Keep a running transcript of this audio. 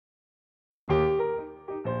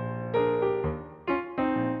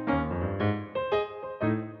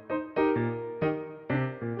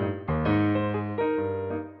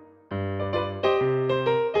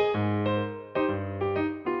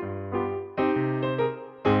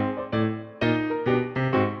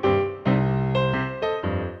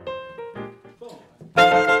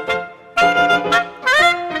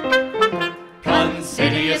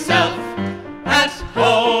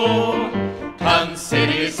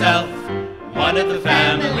yourself one of the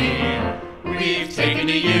family. We've taken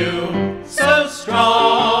to you so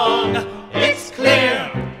strong. It's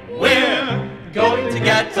clear we're going to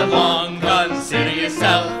get along. Consider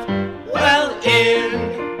yourself well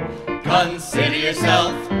in. Consider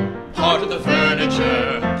yourself part of the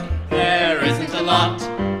furniture. There isn't a lot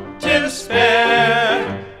to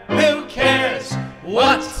spare. Who cares?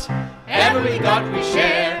 Whatever we got, we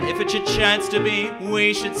share. If it should chance to be,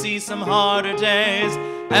 we should see some harder days,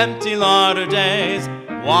 empty larder days.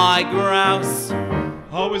 Why grouse?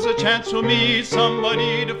 Always a chance we'll meet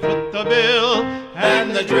somebody to foot the bill,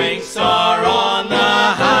 And the drinks are on the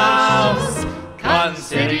house.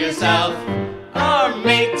 Consider yourself our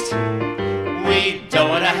mate. We don't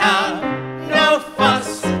want to have no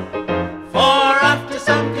fuss, for after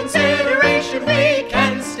some consideration we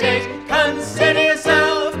can state, consider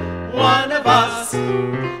yourself one of us.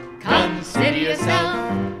 Consider yourself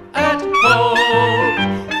at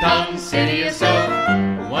home. Consider yourself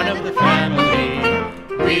one of the family.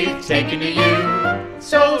 We've taken to you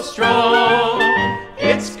so strong.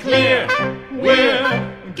 It's clear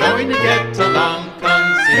we're going to get along.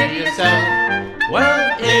 Consider yourself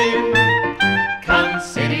well in.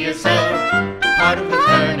 Consider yourself part of the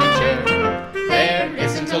furniture. There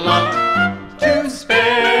isn't a lot to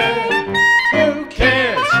spare. Who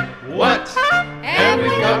cares what? And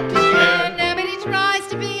we've got to spare. Nobody tries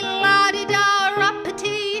to be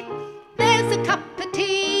la-di-da-uppity. There's a cup of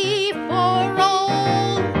tea for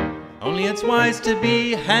all. Only it's wise to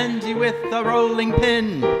be handy with a rolling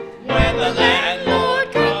pin when the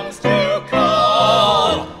landlord comes to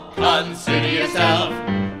call. Consider yourself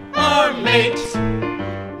our mate.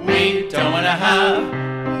 We don't want to have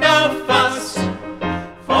no fuss,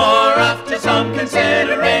 for after some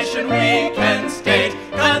consideration we can state,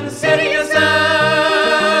 consider yourself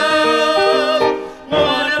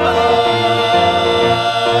one of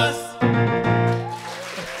us.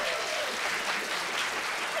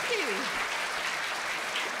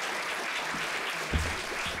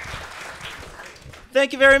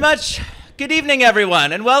 Thank you very much. Good evening,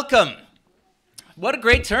 everyone, and welcome. What a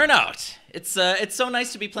great turnout. It's so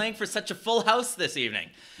nice to be playing for such a full house this evening.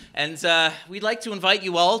 And we'd like to invite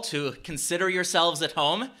you all to consider yourselves at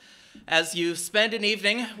home as you spend an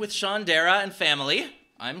evening with Sean Derraugh and family.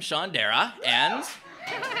 I'm Sean Derraugh, and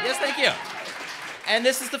yes, thank you. And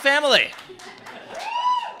this is the family.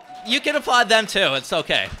 You can applaud them too, it's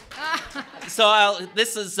okay. So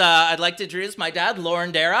I'd like to introduce my dad,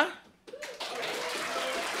 Lorne Derraugh.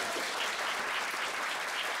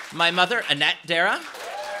 My mother, Annette Derraugh.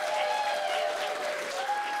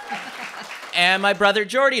 And my brother,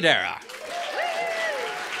 Geordie Derraugh.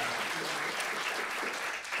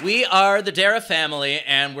 We are the Derraugh family,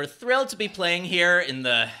 and we're thrilled to be playing here in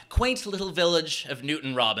the quaint little village of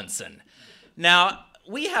Newton Robinson. Now,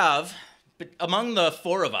 we have, among the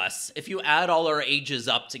four of us, if you add all our ages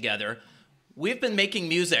up together, we've been making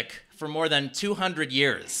music for more than 200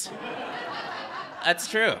 years. That's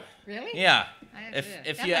true. Really? Yeah.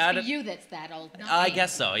 If you add it, it, you that's that old. Not I me.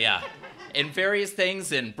 guess so, yeah. In various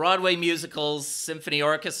things, in Broadway musicals, symphony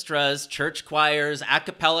orchestras, church choirs, a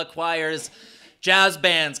cappella choirs, jazz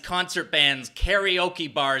bands, concert bands,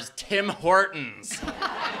 karaoke bars, Tim Hortons.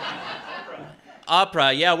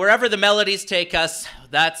 Opera, yeah, wherever the melodies take us,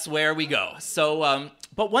 that's where we go. So,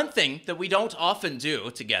 but one thing that we don't often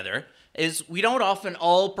do together is we don't often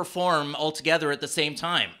all perform all together at the same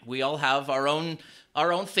time. We all have our own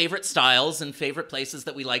favorite styles and favorite places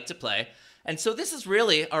that we like to play. And so this is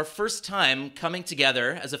really our first time coming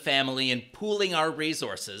together as a family and pooling our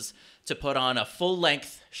resources to put on a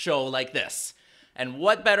full-length show like this. And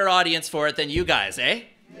what better audience for it than you guys, eh?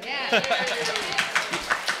 Yeah.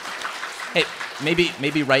 Hey,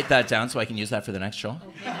 maybe write that down so I can use that for the next show.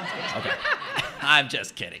 Okay. I'm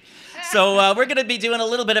just kidding. So we're going to be doing a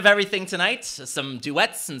little bit of everything tonight. Some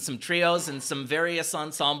duets and some trios and some various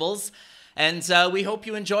ensembles. And we hope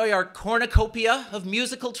you enjoy our cornucopia of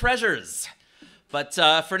musical treasures. But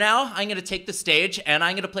for now, I'm going to take the stage and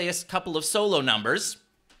I'm going to play a couple of solo numbers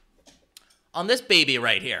on this baby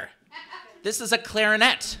right here. This is a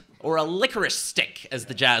clarinet, or a licorice stick, as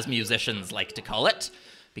the jazz musicians like to call it,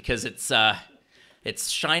 because it's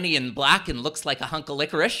shiny and black and looks like a hunk of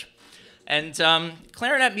licorice. And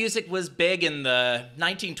clarinet music was big in the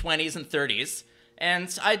 1920s and 30s.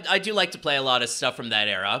 And I do like to play a lot of stuff from that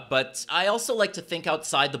era, but I also like to think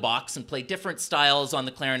outside the box and play different styles on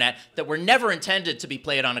the clarinet that were never intended to be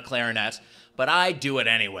played on a clarinet, but I do it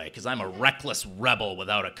anyway, because I'm a reckless rebel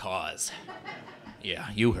without a cause. Yeah,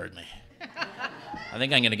 you heard me. I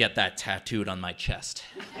think I'm going to get that tattooed on my chest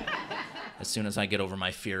as soon as I get over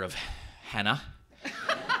my fear of henna.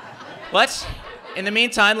 What? In the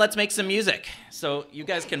meantime, let's make some music. So you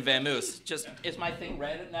guys can vamoose. Just, is my thing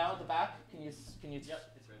red now at the back? Can you?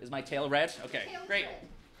 Yep, it's red. Is my tail red? Okay, great.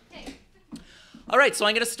 All right, so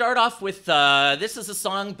I'm going to start off with, this is a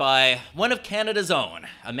song by one of Canada's own,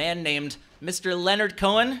 a man named Mr. Leonard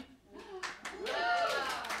Cohen.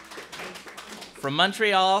 From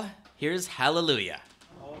Montreal, here's Hallelujah.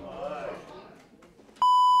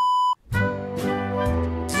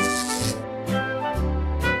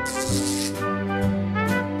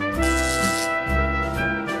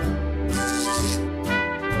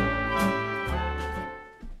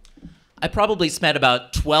 I probably spent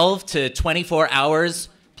about 12 to 24 hours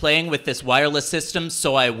playing with this wireless system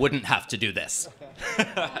so I wouldn't have to do this.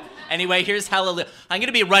 Anyway, here's Hallelujah. I'm going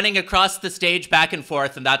to be running across the stage back and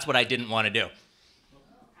forth, and that's what I didn't want to do.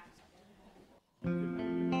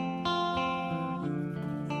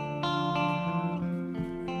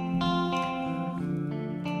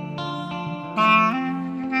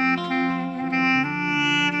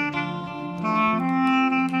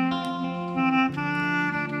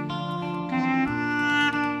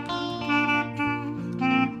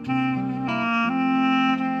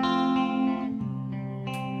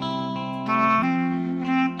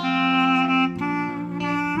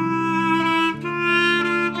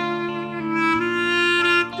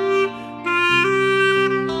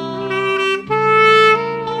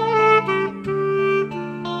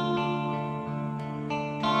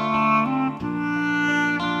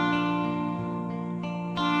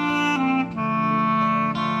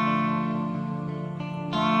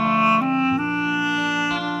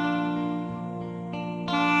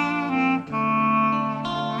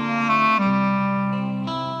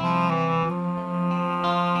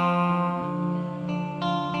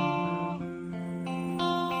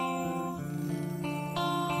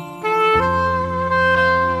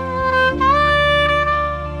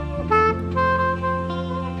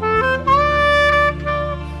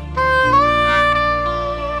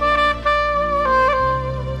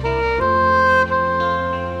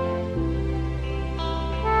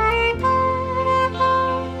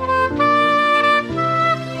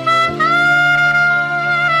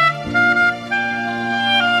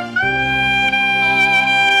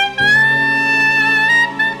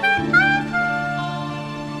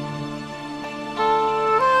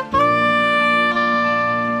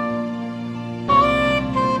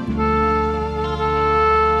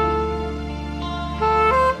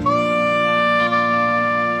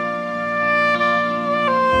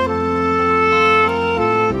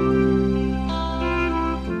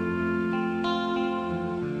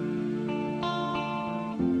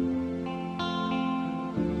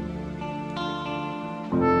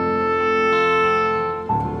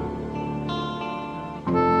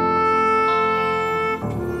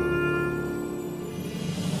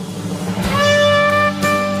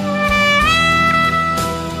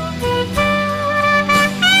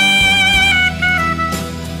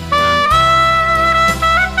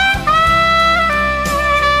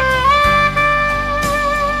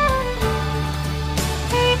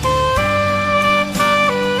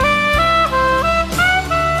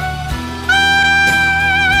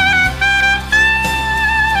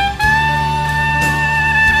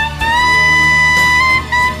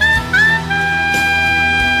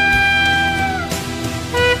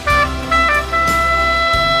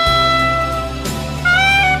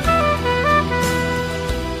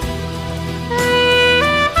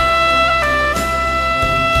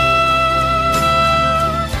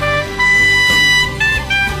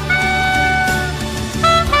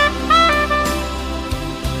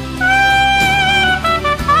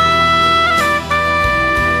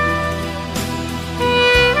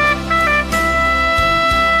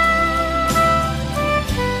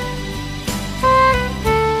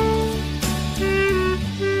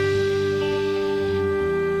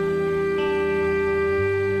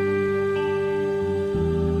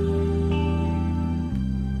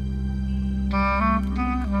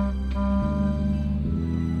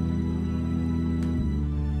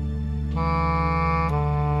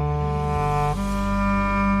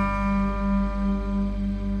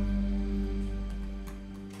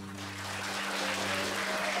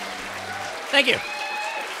 Thank you.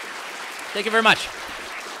 Thank you very much.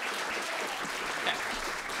 Okay.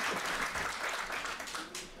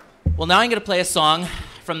 Well, now I'm going to play a song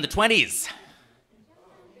from the 20s.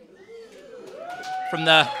 From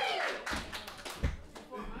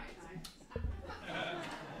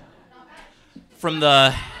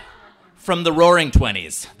the roaring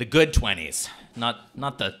 20s, the good 20s,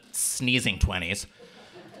 not the sneezing 20s.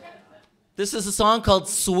 This is a song called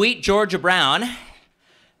Sweet Georgia Brown,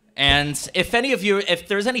 And if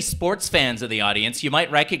there's any sports fans in the audience, you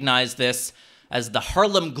might recognize this as the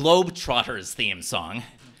Harlem Globetrotters theme song,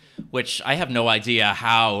 which I have no idea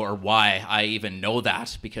how or why I even know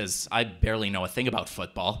that, because I barely know a thing about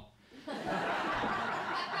football.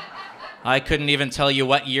 I couldn't even tell you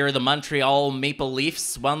what year the Montreal Maple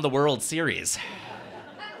Leafs won the World Series.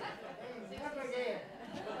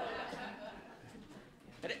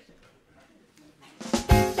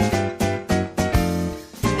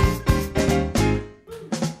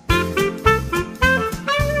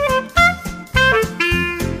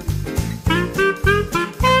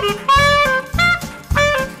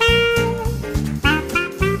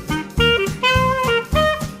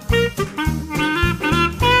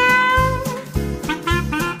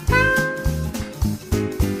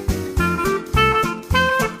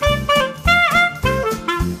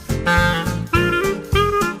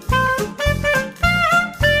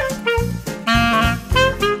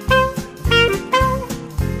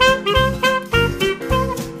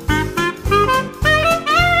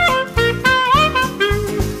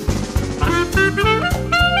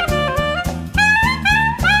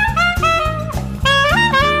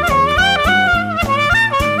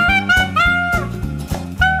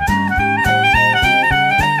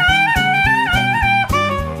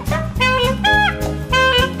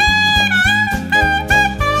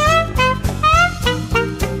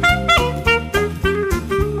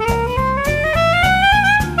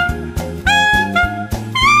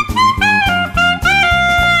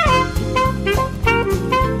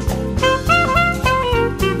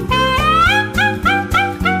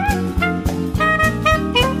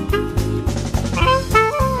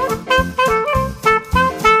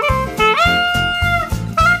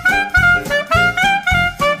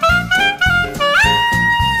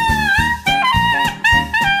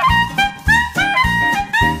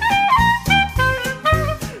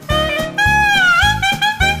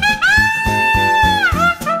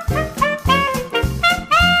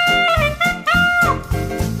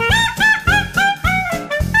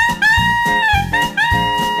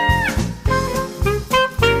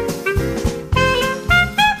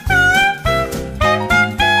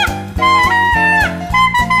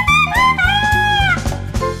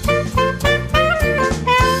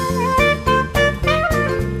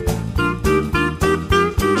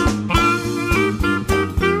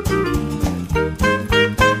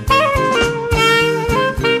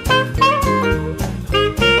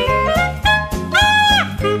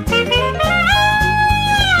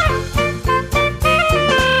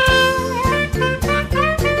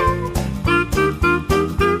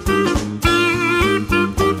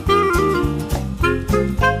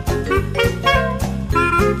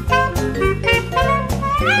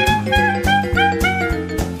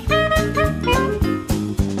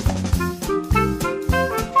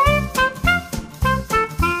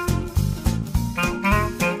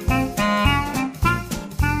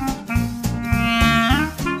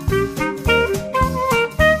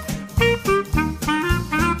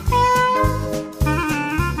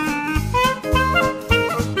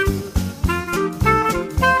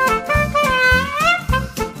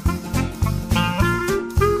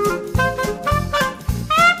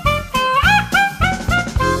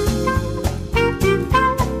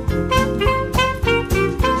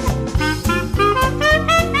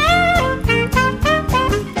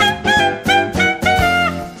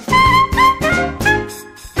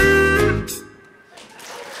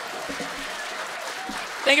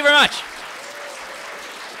 Thank you very much.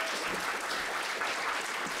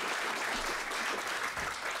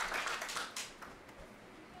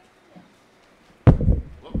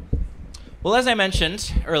 Well, as I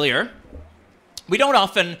mentioned earlier, we don't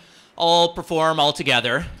often all perform all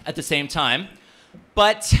together at the same time,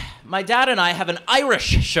 but my dad and I have an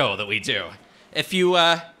Irish show that we do. If you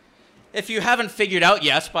haven't figured out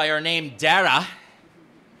yet by our name Derraugh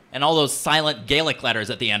and all those silent Gaelic letters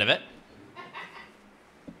at the end of it,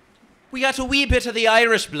 we got a wee bit of the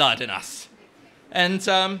Irish blood in us. And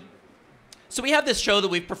so we have this show that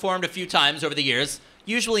we've performed a few times over the years,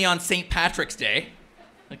 usually on St. Patrick's Day.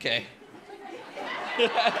 Okay. I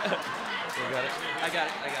got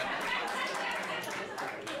it.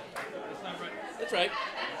 That's right.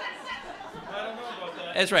 I don't know about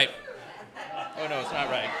that. That's right. Oh no, it's not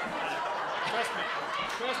right. Trust me.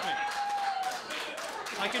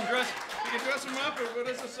 You can dress him up, or what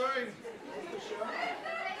is it? Sorry.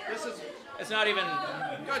 This is... It's not even...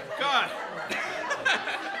 Good God.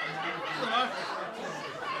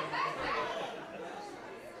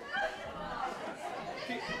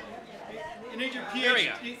 You need your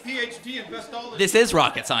PhD in bestology. This is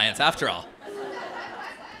rocket science, after all.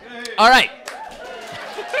 Hey. All right.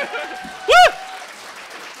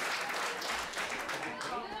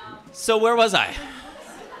 So where was I?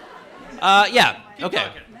 Yeah. Okay.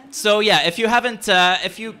 So yeah, if you haven't,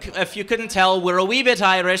 if you couldn't tell, we're a wee bit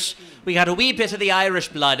Irish. We got a wee bit of the Irish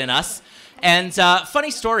blood in us. And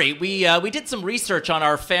funny story, we did some research on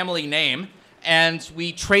our family name, and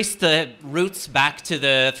we traced the roots back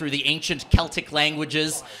to through the ancient Celtic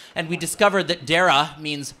languages, and we discovered that Derraugh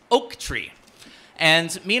means oak tree.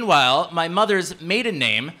 And meanwhile, my mother's maiden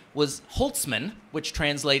name was Holtzman, which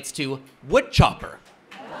translates to wood chopper.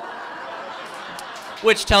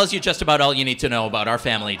 Which tells you just about all you need to know about our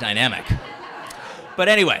family dynamic. But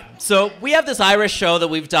anyway, so we have this Irish show that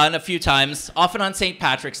we've done a few times, often on St.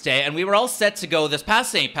 Patrick's Day, and we were all set to go this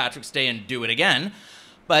past St. Patrick's Day and do it again.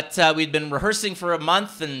 But we'd been rehearsing for a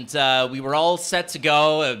month, and we were all set to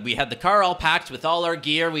go. We had the car all packed with all our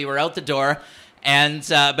gear. We were out the door. And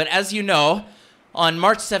but as you know, on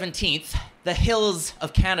March 17th, the hills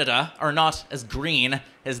of Canada are not as green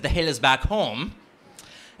as the hills back home.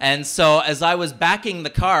 And so as I was backing the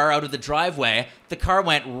car out of the driveway, the car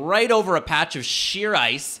went right over a patch of sheer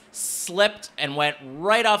ice, slipped, and went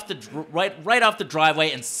right off the driveway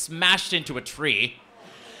and smashed into a tree.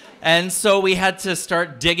 And so we had to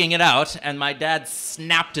start digging it out, and my dad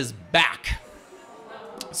snapped his back.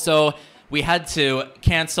 So we had to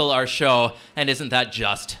cancel our show, and isn't that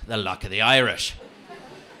just the luck of the Irish?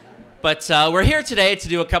 But we're here today to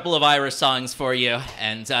do a couple of Irish songs for you,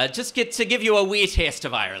 and just get to give you a wee taste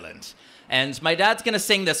of Ireland. And my dad's gonna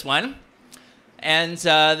sing this one, and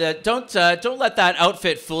don't let that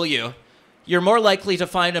outfit fool you. You're more likely to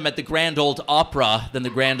find him at the Grand Ole Opera than the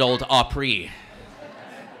Grand Ole Opry.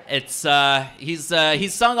 It's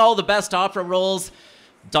he's sung all the best opera roles: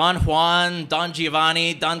 Don Juan, Don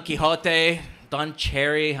Giovanni, Don Quixote, Don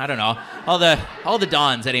Cherry. I don't know, all the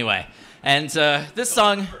Dons anyway. And this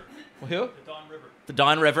song. Who? The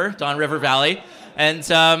Don River. The Don River Valley. And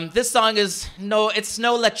this song is it's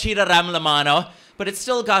no La Chita Ram La Mano, but it's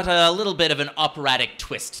still got a little bit of an operatic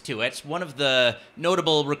twist to it. One of the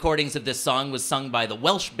notable recordings of this song was sung by the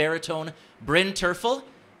Welsh baritone Bryn Terfel.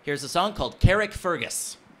 Here's a song called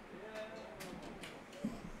Carrickfergus.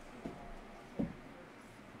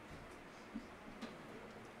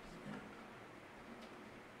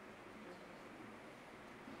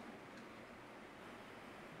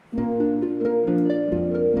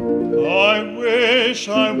 I wish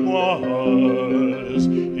I was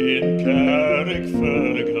in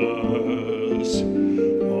Carrickfergus,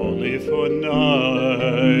 only for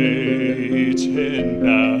night in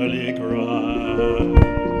Ballygrand.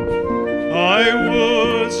 I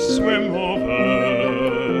would swim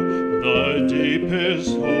over the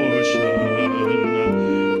deepest ocean,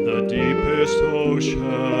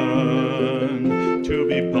 to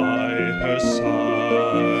be by her side.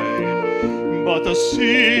 But the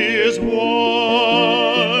sea is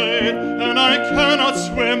wide, and I cannot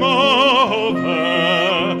swim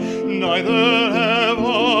over, neither have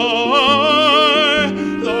I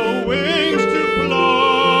the wings to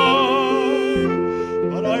fly.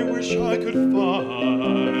 But I wish I could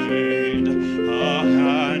find a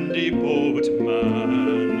handy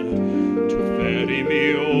boatman to ferry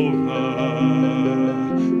me over,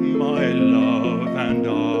 my love and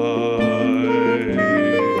I.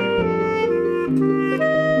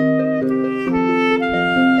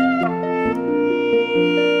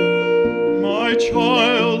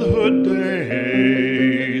 Childhood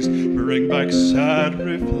days bring back sad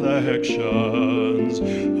reflections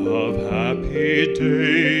of happy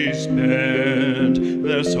days spent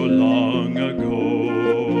there so long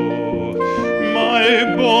ago.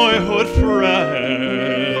 My boyhood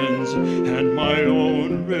friends and my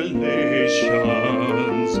own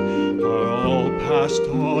relations are all passed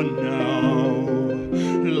on now,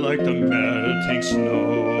 like the melting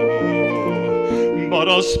snow. But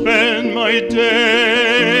I'll spend my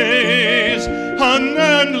days an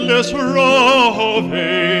endless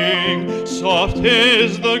roving. Soft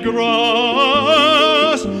is the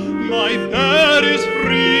grass, my bed is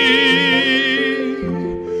free.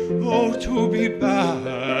 Oh, to be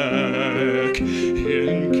back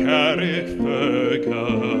in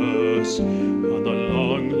Carrickfergus on the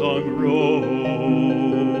long, long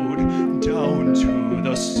road down to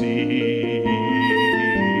the sea.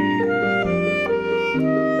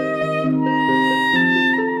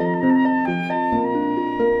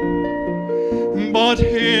 But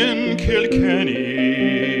in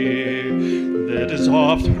Kilkenny, that is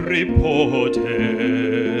oft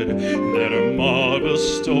reported, there are marble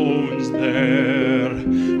stones there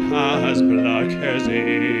as black as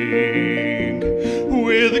ink.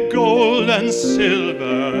 With gold and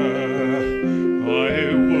silver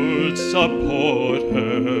I would support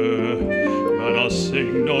her, but I'll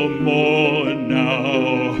sing no more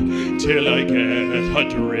now. till I get a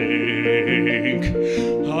drink.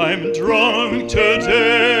 I'm drunk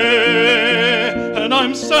today, and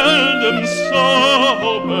I'm seldom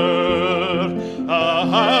sober, a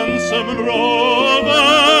handsome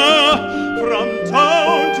rover from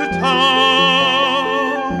town to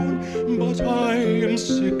town. But I am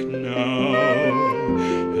sick now,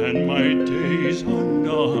 and my days are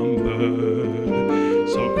numbered.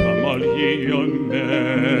 So come all ye young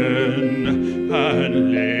men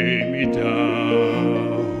and lay me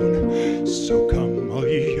down. So come all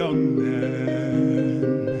ye young men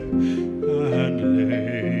and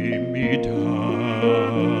lay me down.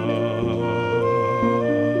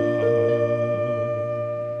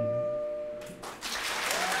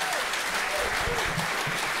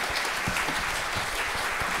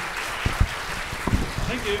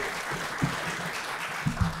 Thank you.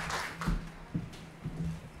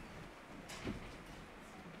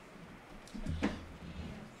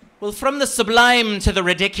 Well, from the sublime to the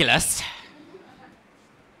ridiculous,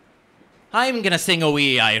 I'm gonna sing a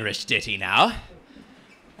wee Irish ditty now.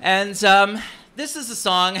 And this is a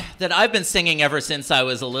song that I've been singing ever since I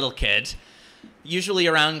was a little kid, usually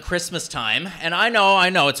around Christmas time. And I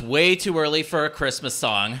know, it's way too early for a Christmas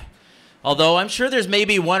song. Although I'm sure there's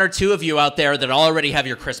maybe one or two of you out there that already have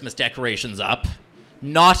your Christmas decorations up.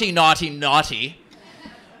 Naughty, naughty, naughty.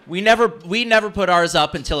 We never put ours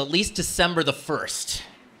up until at least December the 1st.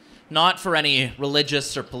 Not for any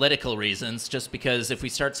religious or political reasons, just because if we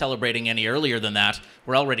start celebrating any earlier than that,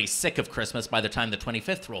 we're already sick of Christmas by the time the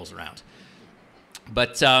 25th rolls around.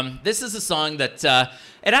 But this is a song that,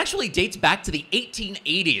 it actually dates back to the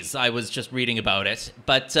 1880s. I was just reading about it.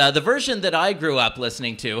 But the version that I grew up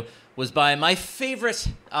listening to was by my favorite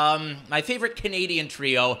Canadian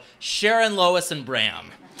trio, Sharon, Lois, and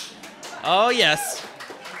Bram. Oh, yes.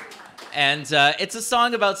 And it's a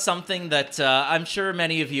song about something that I'm sure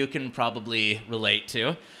many of you can probably relate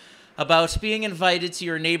to, about being invited to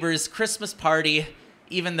your neighbor's Christmas party,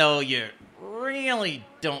 even though you really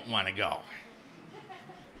don't want to go.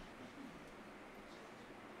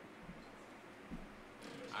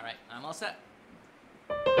 All right, I'm all set.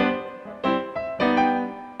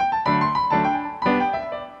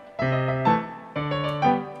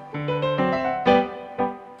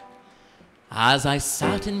 As I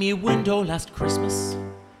sat in me window last Christmas,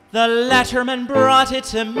 the letterman brought it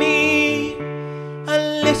to me,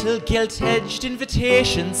 a little gilt-edged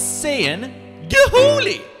invitation saying,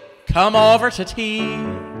 "Gahooly, come over to tea."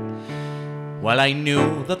 Well, I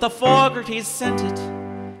knew that the Fogartys sent it,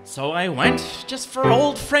 so I went just for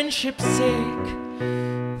old friendship's sake,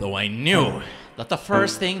 though I knew that the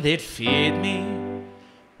first thing they'd feed me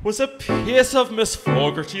was a piece of Miss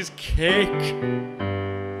Fogarty's cake.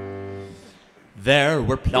 There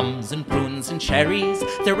were plums and prunes and cherries,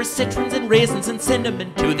 there were citrons and raisins and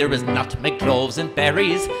cinnamon too, there was nutmeg, cloves and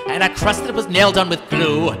berries, and a crust that was nailed on with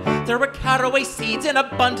glue. There were caraway seeds in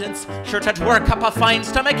abundance, sure to work up a fine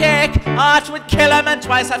stomach ache. Ah, 'twould kill him, and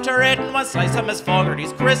twice after eating one slice of Miss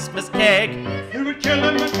Fogarty's Christmas cake. It would kill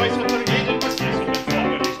him, and twice after eating one slice of Miss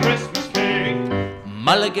Fogarty's Christmas cake.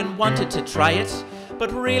 Mulligan wanted to try it,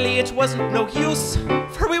 but really it wasn't no use,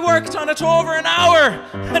 for we worked on it over an hour,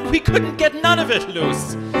 and we couldn't get none of it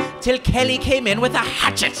loose. Till Kelly came in with a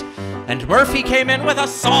hatchet, and Murphy came in with a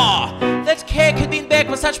saw. That cake had been baked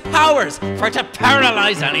with such powers, for to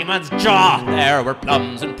paralyze any man's jaw. There were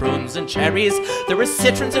plums and prunes and cherries, there were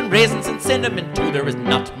citrons and raisins and cinnamon too, there was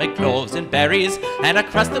nutmeg, cloves and berries, and a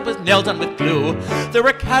crust that was nailed on with glue. There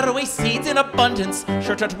were caraway seeds in abundance,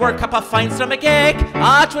 sure to work up a fine stomach ache.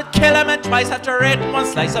 Ah, 'twould kill him, and twice after eating one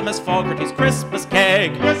slice of Miss Fogarty's Christmas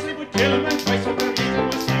cake. Yes, it would kill him, and twice after eating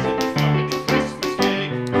one slice of Miss Fogarty's Christmas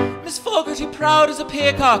cake. Miss Fogarty, proud as a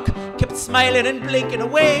peacock, kept smiling and blinking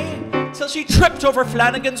away, till she tripped over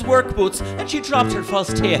Flanagan's work boots and she dropped her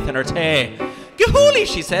false teeth in her tay. "Gahooly,"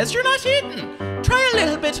 she says, "you're not eating. Try a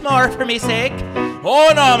little bit more for me sake."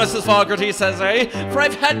 "Oh no, Mrs. Fogarty," says I, "for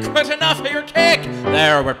I've had quite enough of your cake."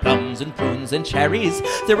 There were plums and prunes and cherries,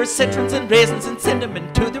 there were citrons and raisins and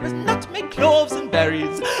cinnamon too, there was nutmeg, cloves and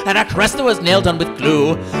berries, and a crust that was nailed on with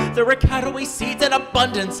glue. There were caraway seeds in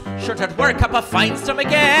abundance, sure to work up a fine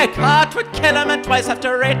stomach ache. Ah, 'twould kill him, and twice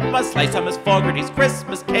after eating a slice of Miss Fogarty's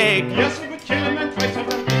Christmas cake. Yes, it would kill him, and twice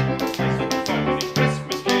after eating one slice of Miss Fogarty's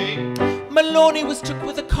Christmas cake. Maloney was took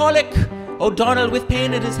with a colic, O'Donnell with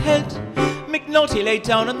pain in his head. McNulty lay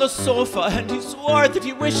down on the sofa and he swore that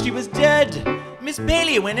he wished he was dead. Miss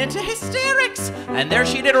Bailey went into hysterics, and there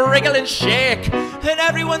she did wriggle and shake, and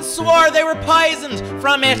everyone swore they were poisoned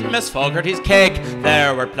from eating Miss Fogarty's cake.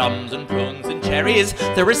 There were plums and prunes and cherries,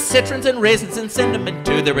 there was citrons and raisins and cinnamon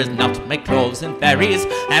too, there was nutmeg, cloves and berries,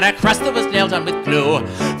 and a crust that was nailed on with glue.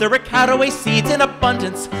 There were caraway seeds in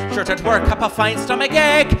abundance, sure to work up a fine stomach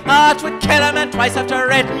ache. Ah, 'twould kill him and twice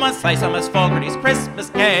after eating one slice of Miss Fogarty's Christmas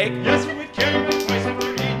cake. Yes, it would kill him and twice after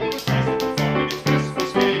eating one slice of the Fogarty's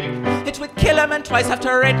Christmas cake. It would kill him and twice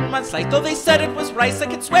after eating one slice. Though they said it was rice, I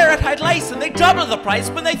could swear it had lice, and they double the price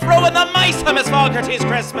when they throw in the mice of Miss Fogarty's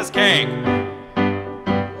Christmas cake.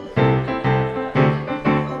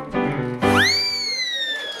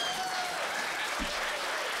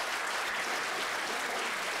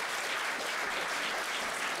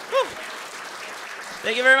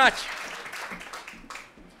 Thank you very much.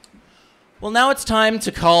 Well, now it's time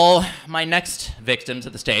to call my next victim to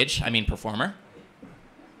the stage. I mean, performer.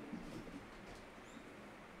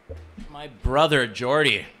 My brother,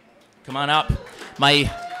 Geordie. Come on up. My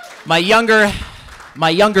younger,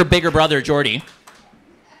 bigger brother, Geordie.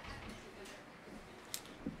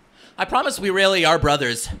 I promise we really are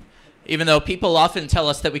brothers, even though people often tell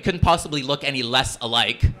us that we couldn't possibly look any less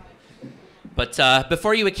alike. But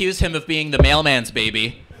before you accuse him of being the mailman's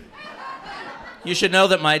baby, you should know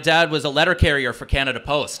that my dad was a letter carrier for Canada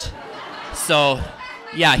Post. So,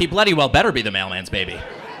 yeah, he bloody well better be the mailman's baby.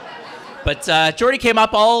 But Geordie came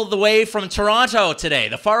up all the way from Toronto today,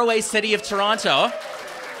 the faraway city of Toronto,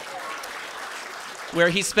 where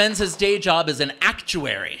he spends his day job as an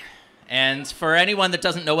actuary. And for anyone that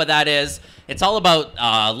doesn't know what that is, it's all about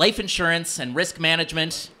life insurance and risk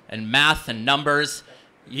management and math and numbers.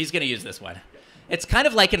 He's going to use this one. It's kind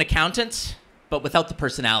of like an accountant, but without the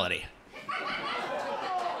personality.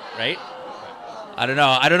 Right? I don't know.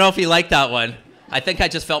 I don't know if you like that one. I think I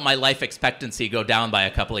just felt my life expectancy go down by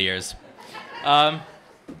a couple of years. What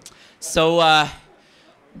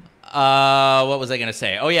was I going to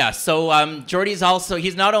say? Oh, yeah. So Geordie's also,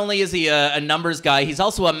 he's not only is he a numbers guy, he's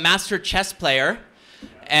also a master chess player.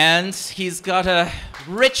 And he's got a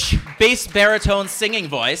rich bass baritone singing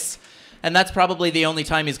voice. And that's probably the only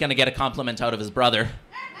time he's going to get a compliment out of his brother.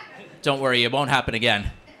 Don't worry, it won't happen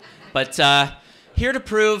again. But here to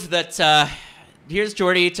prove that, here's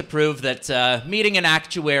Geordie to prove that meeting an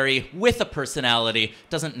actuary with a personality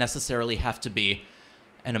doesn't necessarily have to be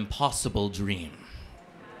an impossible dream.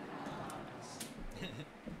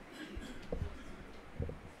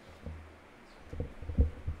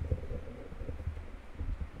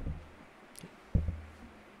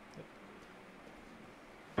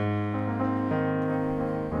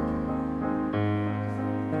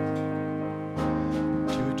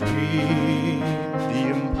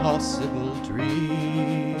 Impossible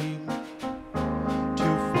dream,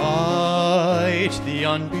 to fight the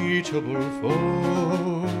unbeatable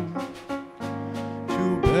foe,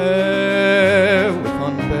 to bear with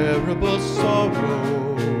unbearable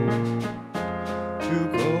sorrow, to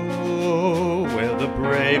go where the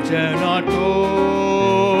brave dare not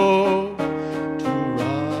go, to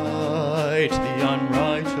right the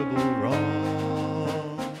unrightable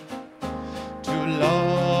wrong, to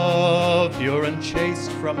love pure and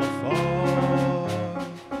chaste from afar,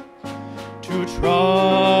 to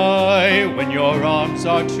try when your arms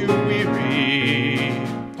are too weary,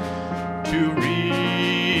 to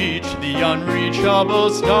reach the unreachable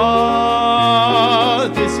star.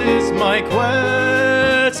 This is my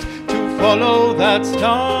quest, to follow that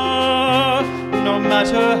star, no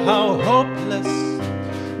matter how hopeless,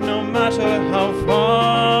 no matter how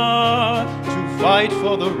far, to fight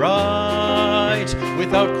for the right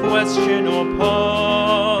without question or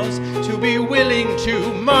pause, to be willing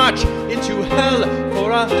to march into hell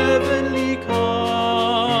for a heavenly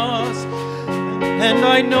cause. And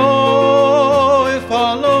I know if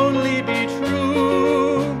I'll only be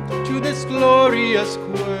true to this glorious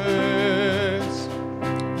quest,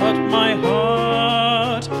 but my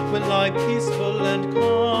heart will lie peaceful and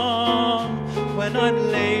calm when I'm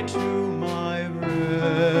laid to my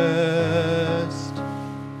rest.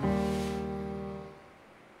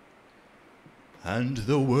 And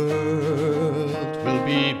the world will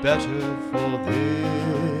be better for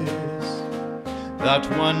this, that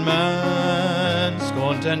one man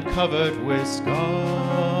scorned and covered with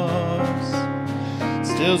scars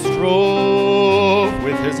still strove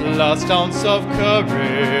with his last ounce of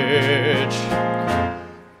courage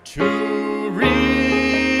to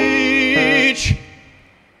reach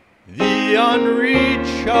the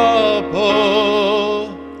unreachable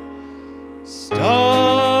star.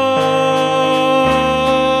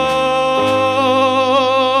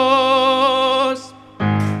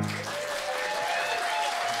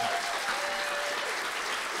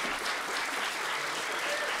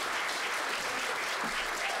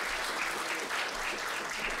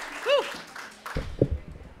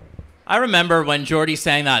 I remember when Geordie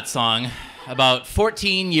sang that song about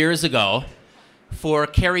 14 years ago for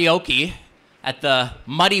karaoke at the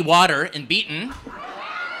Muddy Water in Beaton.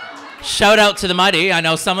 Shout out to the Muddy. I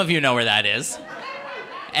know some of you know where that is.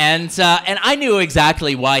 And I knew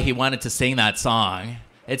exactly why he wanted to sing that song.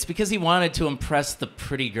 It's because he wanted to impress the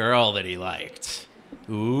pretty girl that he liked.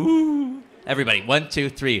 Ooh. Everybody, 1, 2,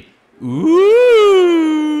 3.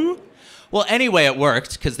 Ooh. Well, anyway, it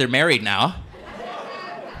worked because they're married now.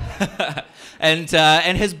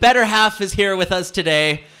 And his better half is here with us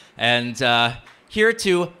today. And here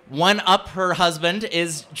to one-up her husband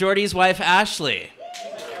is Geordie's wife, Ashley.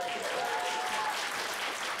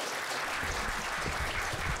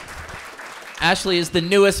 Ashley is the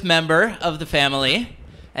newest member of the family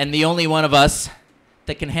and the only one of us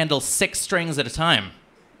that can handle 6 strings at a time.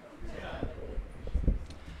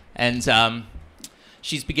 And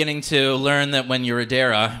she's beginning to learn that when you're a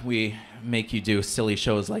Derraugh, we make you do silly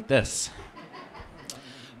shows like this.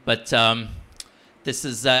 But this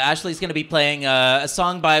is Ashley's going to be playing a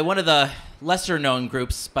song by one of the lesser-known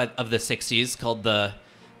groups of the 60s called the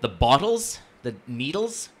Bottles? The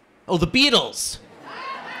Needles? Oh, the Beatles!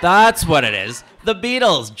 That's what it is. The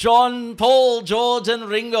Beatles. John, Paul, George, and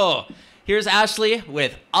Ringo. Here's Ashley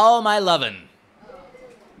with All My Lovin'.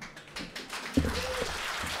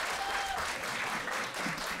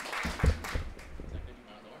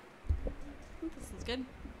 This is good.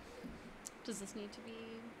 Does this need to be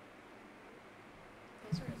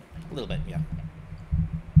closer? A little bit, yeah.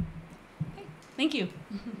 Okay, thank you.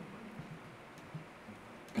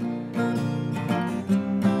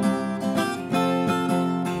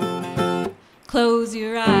 Close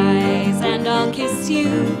your eyes and I'll kiss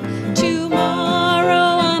you. Tomorrow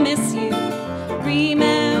I'll miss you.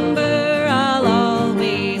 Remember, I'll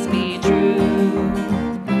always be true.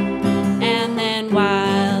 And then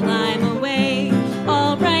while I'm away,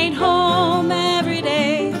 I'll write home every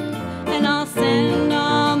day, and I'll send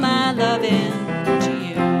all my loving to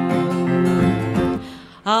you.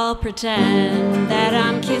 I'll pretend that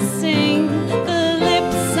I'm kissing the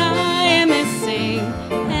lips I am missing,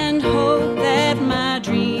 and hope that my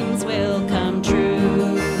dreams will come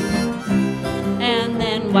true. And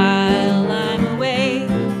then while I'm away,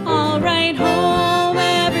 I'll write home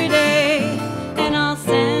every day, and I'll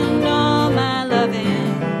send all my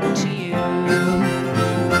loving to you.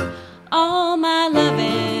 All my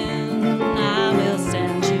loving I will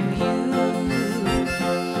send to you.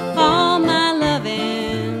 All my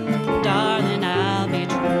loving, darling, I'll be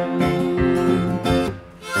true.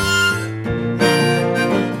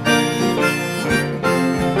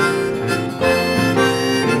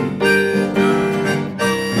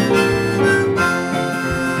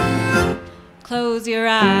 Close your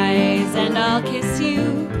eyes and I'll kiss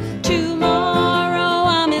you. Tomorrow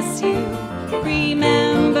I'll miss you.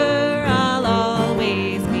 Remember, I'll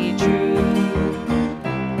always be true.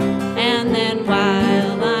 And then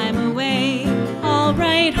while I'm away, I'll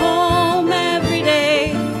write home every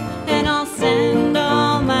day, and I'll send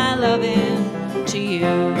all my loving to you.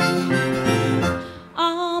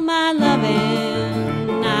 All my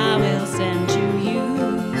loving I will send to you.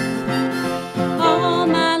 All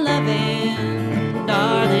my loving,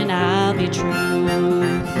 darling, I'll be true.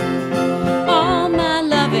 All my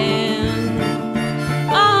loving,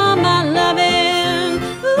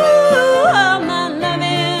 ooh, all my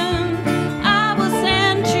loving, I will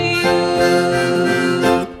send to you.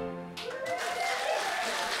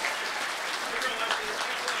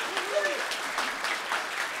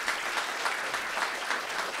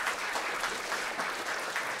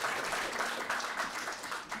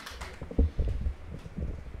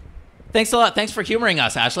 Thanks a lot. Thanks for humoring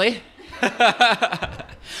us, Ashley.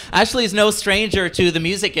 Ashley's no stranger to the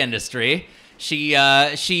music industry.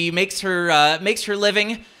 She makes her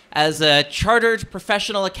living as a chartered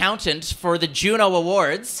professional accountant for the Juno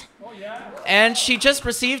Awards. Oh yeah. And she just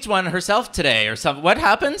received one herself today, or something. What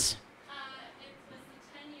happened? It was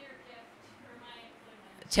a 10-year gift for my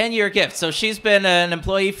employment. 10-year gift. So she's been an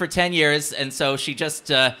employee for 10 years, and so she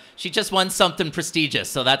just won something prestigious.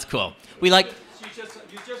 So that's cool. You're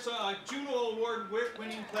just a Juno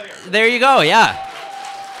Award-winning player. There you go. Yeah.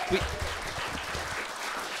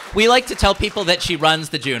 We like to tell people that she runs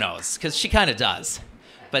the Junos, because she kind of does.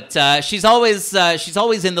 But she's always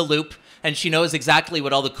in the loop, and she knows exactly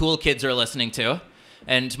what all the cool kids are listening to,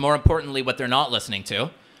 and more importantly, what they're not listening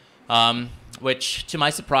to, which, to my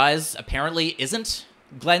surprise, apparently isn't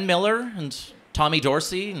Glenn Miller and Tommy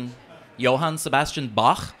Dorsey and Johann Sebastian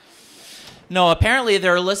Bach. No, apparently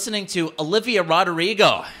they're listening to Olivia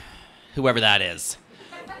Rodrigo, whoever that is.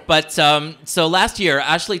 But so last year,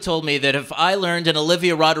 Ashley told me that if I learned an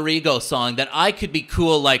Olivia Rodrigo song, that I could be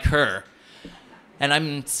cool like her. And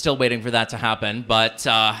I'm still waiting for that to happen. But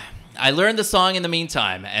I learned the song in the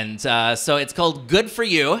meantime. And so it's called Good For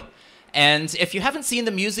You. And if you haven't seen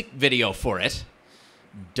the music video for it,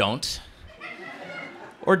 don't.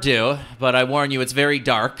 Or do. But I warn you, it's very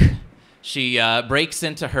dark. She breaks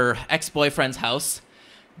into her ex-boyfriend's house,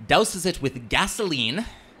 douses it with gasoline,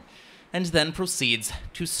 and then proceeds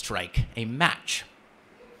to strike a match.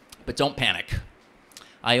 But don't panic.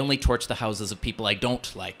 I only torch the houses of people I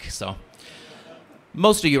don't like, so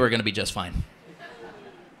most of you are going to be just fine.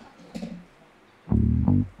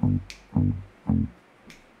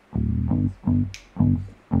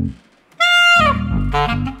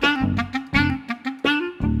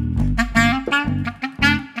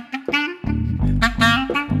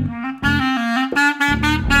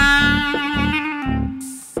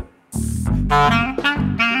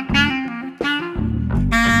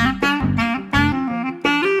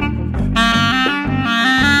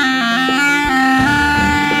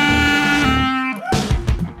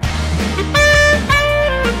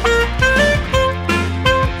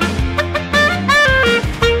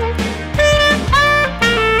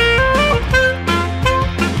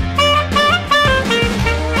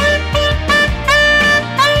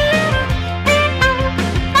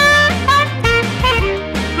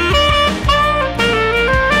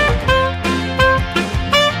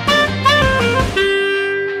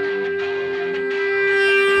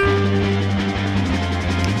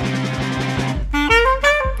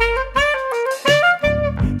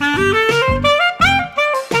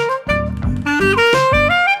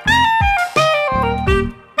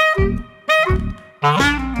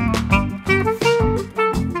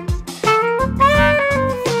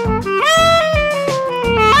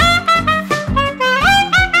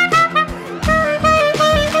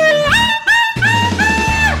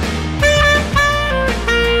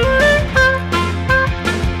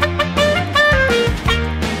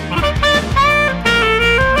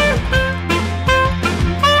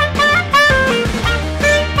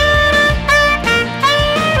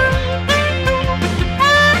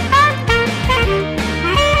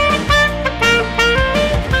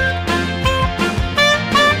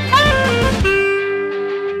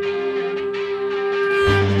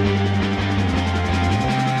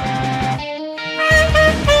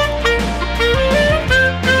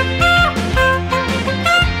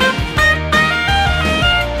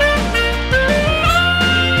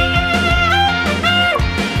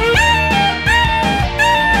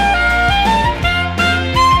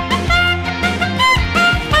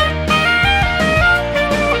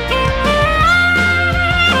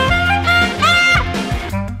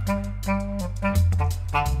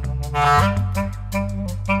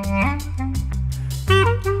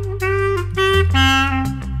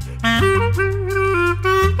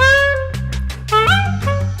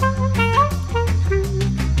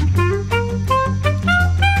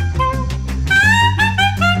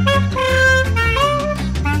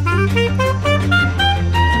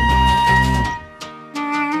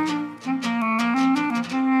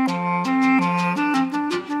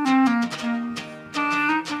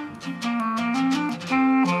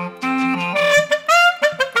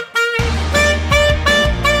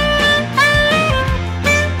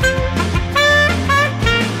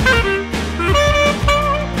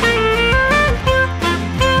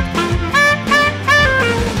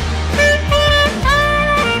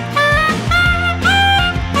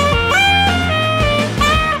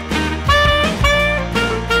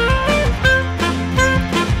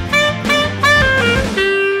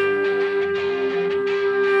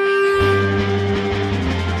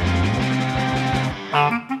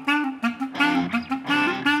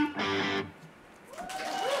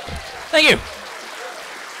 Thank you.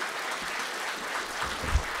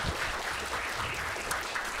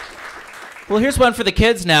 Well, here's one for the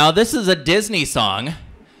kids now. This is a Disney song,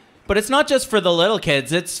 but it's not just for the little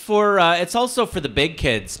kids. It's also for the big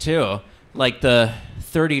kids too, like the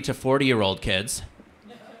 30 to 40-year-old kids.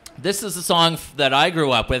 This is a song that I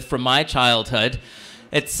grew up with from my childhood.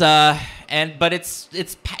 It stood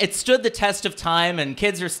the test of time, and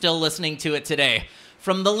kids are still listening to it today.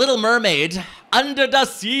 From The Little Mermaid, Under the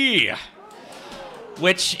Sea,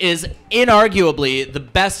 which is inarguably the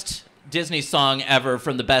best Disney song ever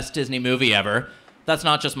from the best Disney movie ever. That's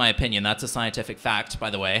not just my opinion. That's a scientific fact, by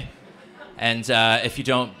the way. And if you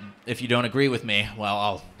don't agree with me, well,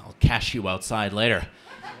 I'll cash you outside later.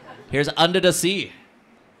 Here's Under the Sea.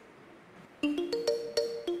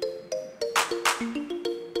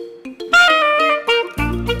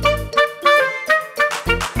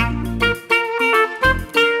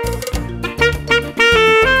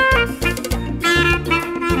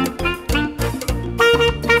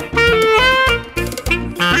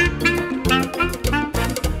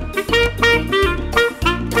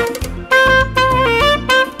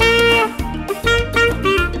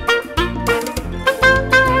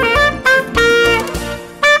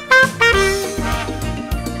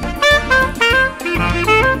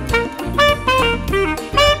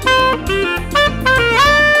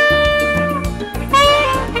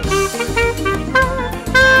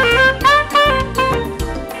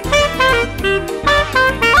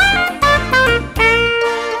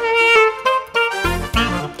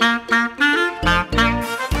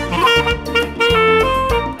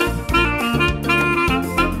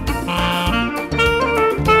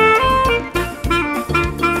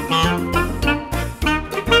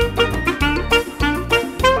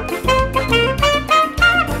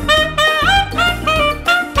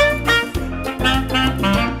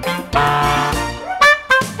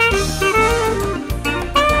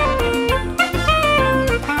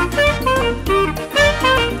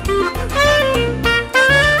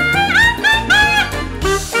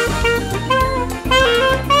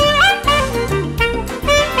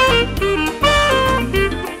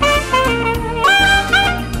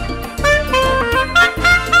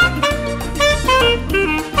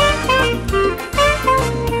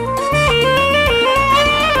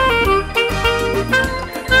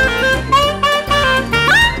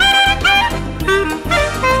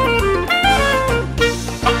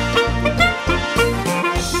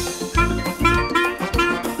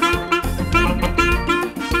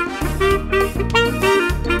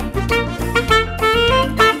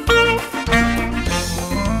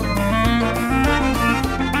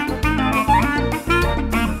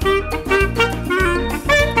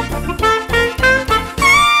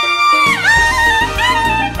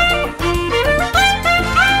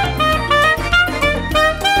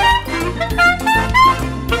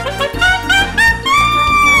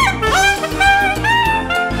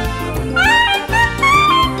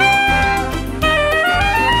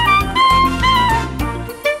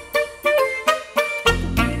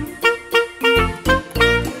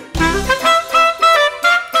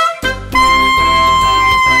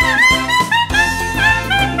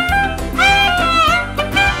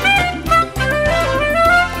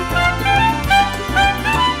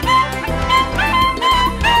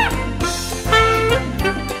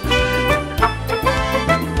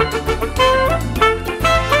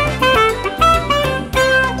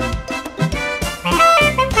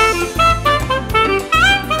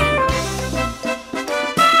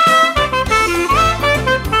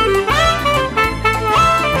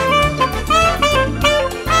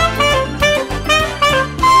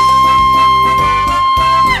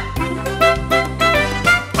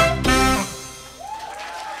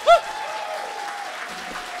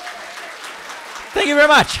 you very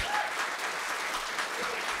much.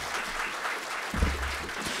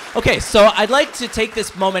 Okay, so I'd like to take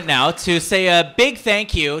this moment now to say a big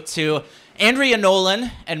thank you to Andrea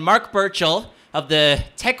Nolan and Mark Burchell of the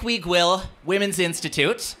Tec-We-Gwill Women's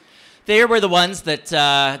Institute. They were the ones that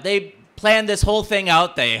they planned this whole thing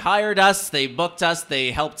out. They hired us, they booked us,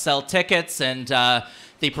 they helped sell tickets, and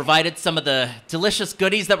they provided some of the delicious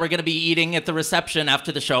goodies that we're going to be eating at the reception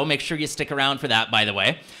after the show. Make sure you stick around for that, by the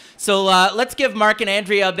way. So let's give Mark and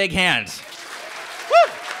Andrea a big hand.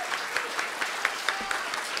 Woo!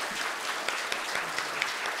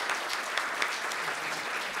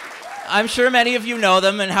 I'm sure many of you know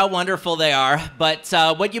them and how wonderful they are, but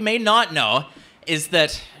what you may not know is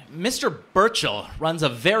that Mr. Burchell runs a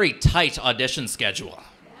very tight audition schedule.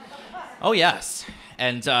 Oh, yes.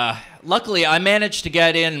 And luckily, I managed to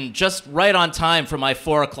get in just right on time for my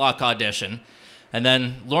 4 o'clock audition. And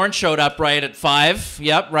then Lorne showed up right at 5.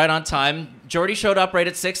 Yep, right on time. Geordie showed up right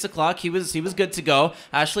at 6 o'clock. He was good to go.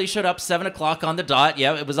 Ashley showed up 7 o'clock on the dot.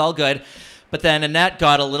 Yeah, it was all good. But then Annette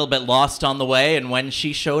got a little bit lost on the way, and when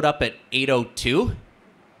she showed up at 8:02...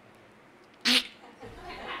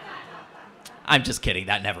 I'm just kidding,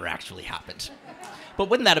 that never actually happened. But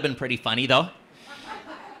wouldn't that have been pretty funny, though?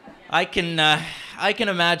 I can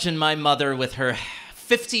imagine my mother with her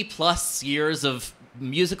 50-plus years of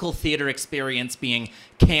musical theater experience being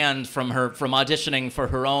canned from auditioning for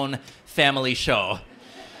her own family show.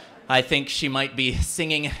 I think she might be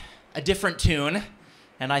singing a different tune,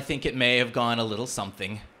 and I think it may have gone a little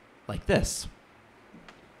something like this.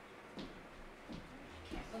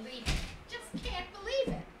 Just can't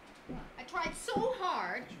believe it. I tried so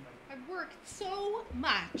hard, I worked so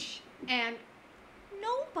much, and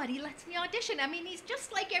nobody lets me audition. I mean, he's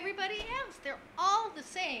just like everybody else. They're all the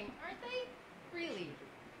same, aren't they? Really?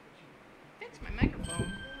 Fix my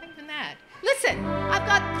microphone. Not even that. Listen, I've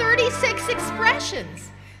got 36 expressions.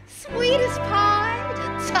 Sweet as pie to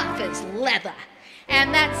tough as leather.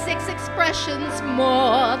 And that's 6 expressions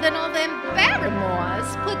more than all them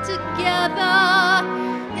Barrymores put together.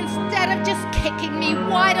 Instead of just kicking me,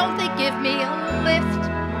 why don't they give me a lift?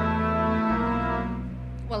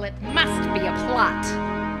 Well, it must be a plot.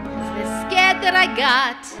 'Cause they're scared that I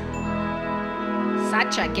got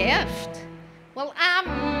such a gift. Well, I'm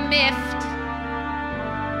miffed.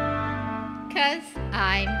 'Cause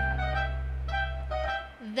I'm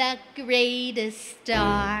the greatest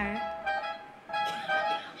star.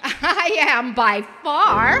 I am by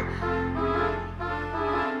far,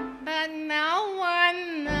 but no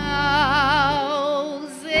one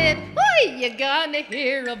knows it. Oh, you're gonna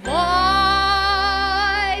hear a voice,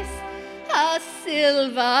 a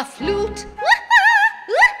silver flute.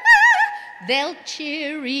 They'll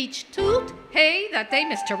cheer each toot. Hey, that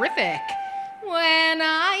dame is terrific when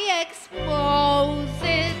I expose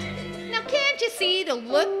it. Now can't you see to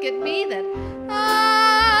look at me that I'm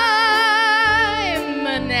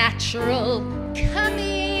a natural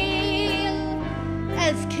Camille?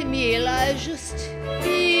 As Camille, I just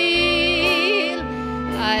feel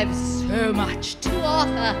I've so much to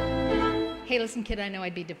offer. Hey, listen, kid, I know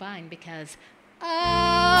I'd be divine because I'm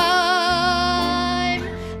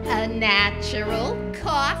a natural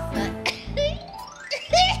cougher.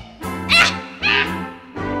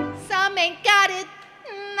 Some ain't got it,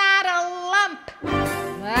 not a lump.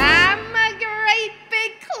 I'm a great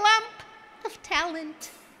big clump of talent.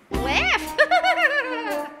 Laugh.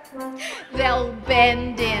 They'll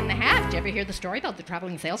bend in half. Did you ever hear the story about the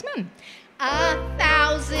traveling salesman?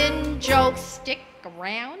 1,000 jokes. Stick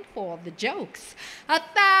around for the jokes.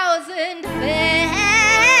 1,000 faces.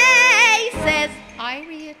 I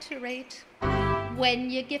reiterate, when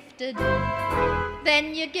you're gifted,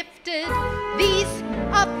 then you're gifted. These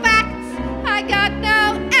are facts. I got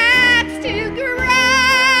no axe to grind.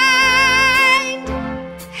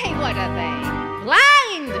 Hey, what are they?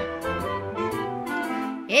 Blind!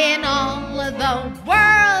 In all of the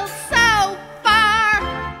world so far,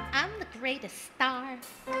 I'm the greatest star.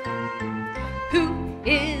 Who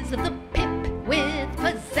is the pimp with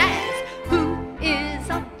pizzazz? Who is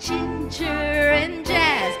all ginger and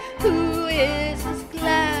jazz? Who is as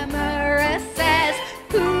glamorous as?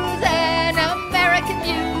 Who's an American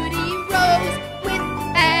beauty rose with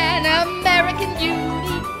an American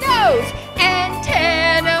beauty nose and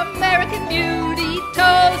 10 American beauty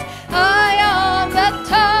toes? I am the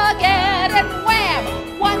target and wham!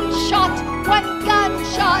 One shot, one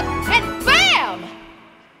gunshot, and bam!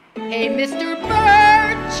 Hey, Mr.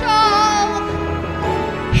 Burchell,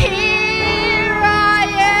 here I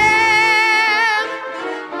am.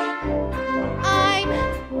 I'm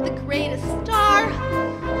the greatest star.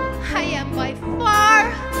 I am by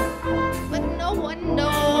far, but no one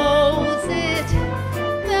knows it.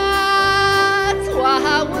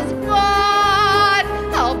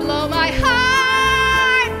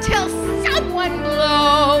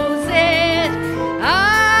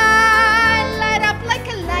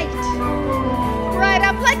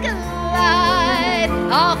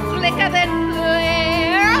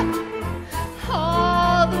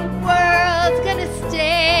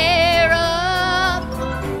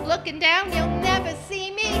 you'll never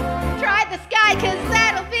see me. Try the sky, 'cause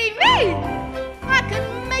that'll be me. I can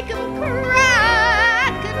make 'em cry,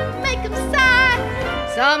 I can make 'em sigh.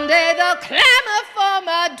 Someday they'll clamor for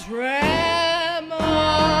my drama.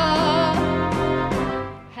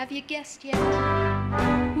 Have you guessed yet?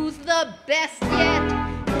 Who's the best yet?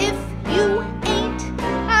 If you ain't,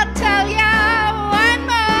 I'll tell ya one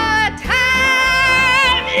more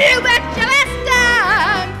time. You bet your last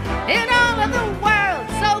dime in all of the world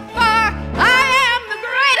so far. I am the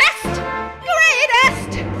greatest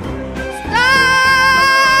star.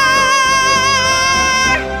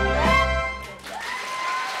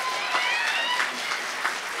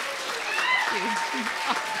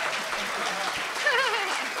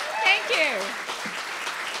 Thank you.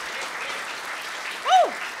 Oh,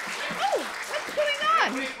 what's going on?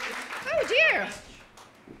 Oh dear.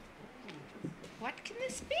 What can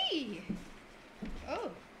this be? Oh.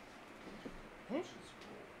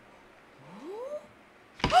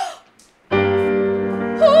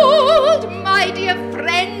 Hold, my dear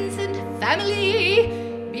friends and family,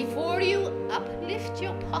 before you uplift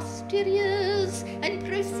your posteriors and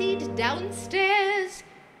proceed downstairs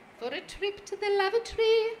for a trip to the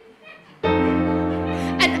lavatory.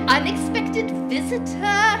 An unexpected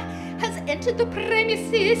visitor has entered the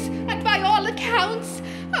premises and by all accounts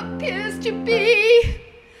appears to be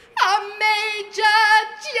a Major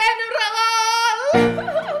General.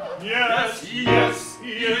 Yes, yes,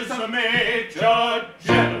 he is a Major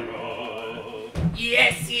General.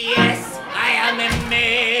 Yes, yes, I am a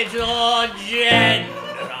Major General.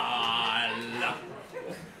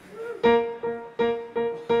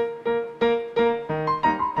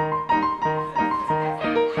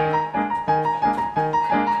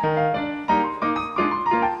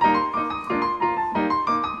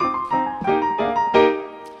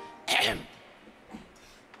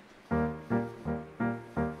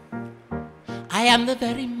 I am the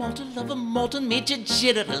very model of a modern Major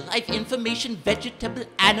General. I've information, vegetable,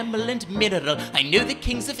 animal, and mineral. I know the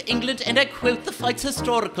kings of England, and I quote the fights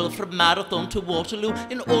historical from Marathon to Waterloo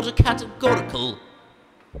in order categorical.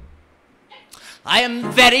 I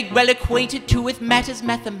am very well acquainted too with matters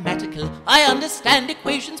mathematical. I understand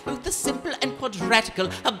equations both the simple and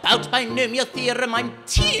quadratical. About binomial theorem I'm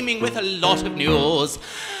teeming with a lot of news.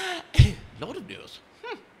 Lot of news?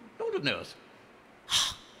 Lot of news.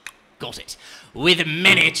 Got it. With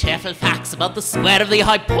many cheerful facts about the square of the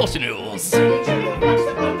hypotenuse.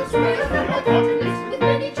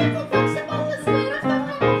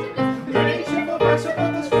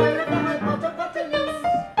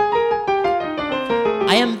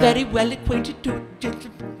 I am very well acquainted to...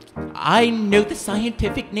 I know the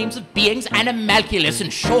scientific names of beings, animalculous,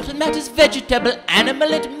 and short and matters vegetable,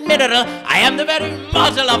 animal, and mineral. I am the very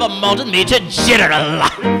model of a modern Major General.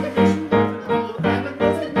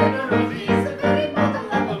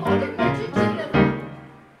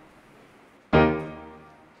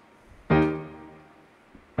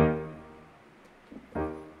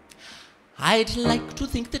 I'd like to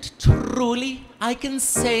think that truly I can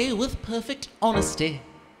say with perfect honesty,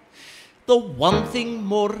 the one thing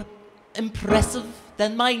more impressive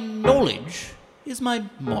than my knowledge is my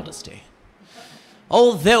modesty.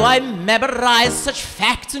 Although I memorize such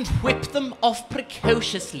facts and whip them off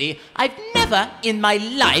precociously, I've never in my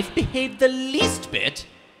life behaved the least bit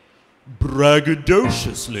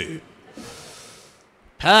braggadociously.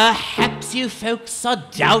 Perhaps you folks are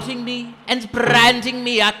doubting me and branding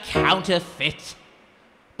me a counterfeit.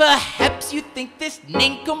 Perhaps you think this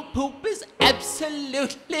nincompoop is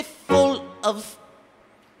absolutely full of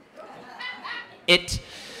it.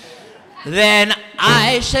 Then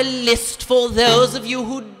I shall list for those of you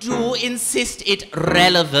who do insist it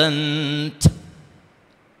relevant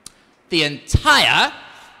the entire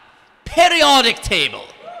periodic table.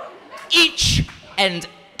 Each and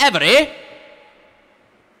every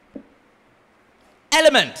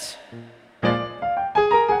element.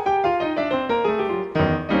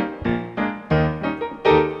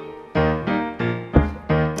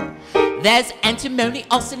 There's antimony,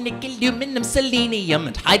 arsenic, aluminum, selenium,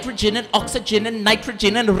 and hydrogen, and oxygen, and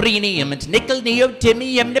nitrogen, and rhenium, and nickel,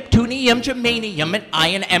 neodymium, neptunium, germanium, and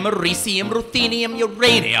iron, americium, ruthenium,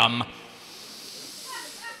 uranium.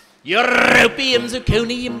 Europium,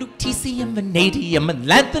 zirconium, lutetium, vanadium, and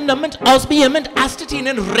lanthanum, and osmium, and astatine,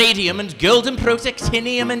 and radium, and gold, and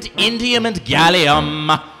protactinium, and indium, and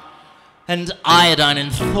gallium, and iodine,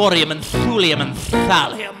 and thorium, and thulium, and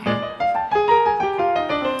thallium.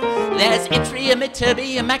 There's yttrium,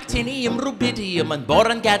 ytterbium, actinium, rubidium, and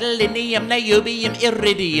boron, gadolinium, niobium,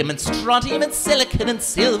 iridium, and strontium, and silicon, and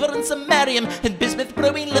silver, and samarium, and bismuth,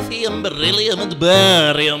 bromine, lithium, beryllium, and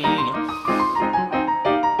barium.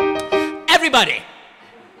 everybody.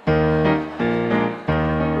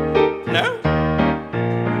 No?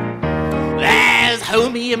 There's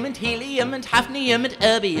holmium and helium and hafnium and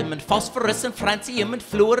erbium and phosphorus and francium and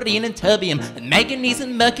fluorine and terbium and manganese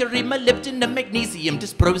and mercury, molybdenum and magnesium,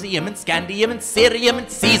 dysprosium and scandium and cerium and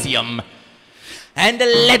cesium. And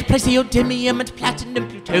lead, praseodymium, and platinum,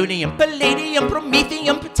 plutonium, palladium,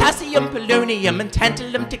 promethium, potassium, polonium, and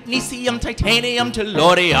tantalum, technetium, titanium,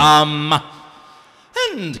 tellurium,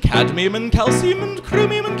 and cadmium, and calcium, and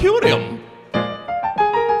chromium, and curium.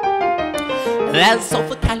 There's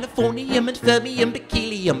sulfur, californium, and fermium,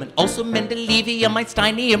 berkelium, and also mendelevium,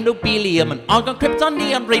 einsteinium, nobelium, and argon, krypton,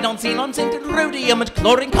 neon, radon, xenon, zinc, and rhodium, and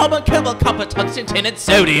chlorine, carbon, cobalt, copper, tungsten, tin, and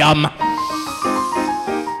sodium.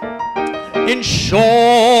 In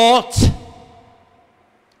short,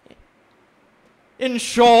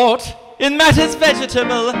 in matters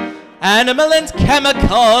vegetable, animal, and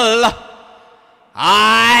chemical,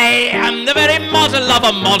 I am the very model of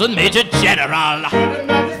a modern major general. In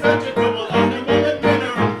matters vegetable, animal, and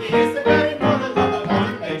mineral, he is the very model of a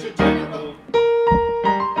modern major general.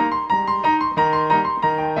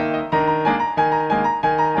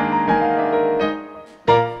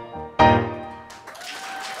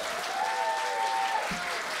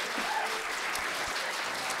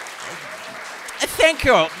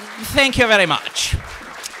 Thank you very much.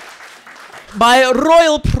 By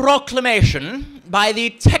royal proclamation, by the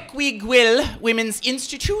Tec-We-Gwill Women's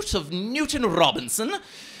Institute of Newton Robinson,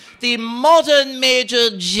 the modern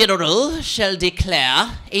Major General shall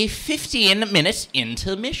declare a 15-minute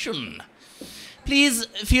intermission. Please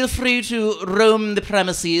feel free to roam the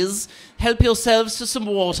premises, help yourselves to some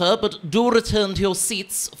water, but do return to your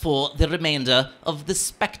seats for the remainder of the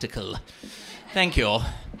spectacle. Thank you.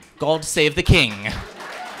 God save the King.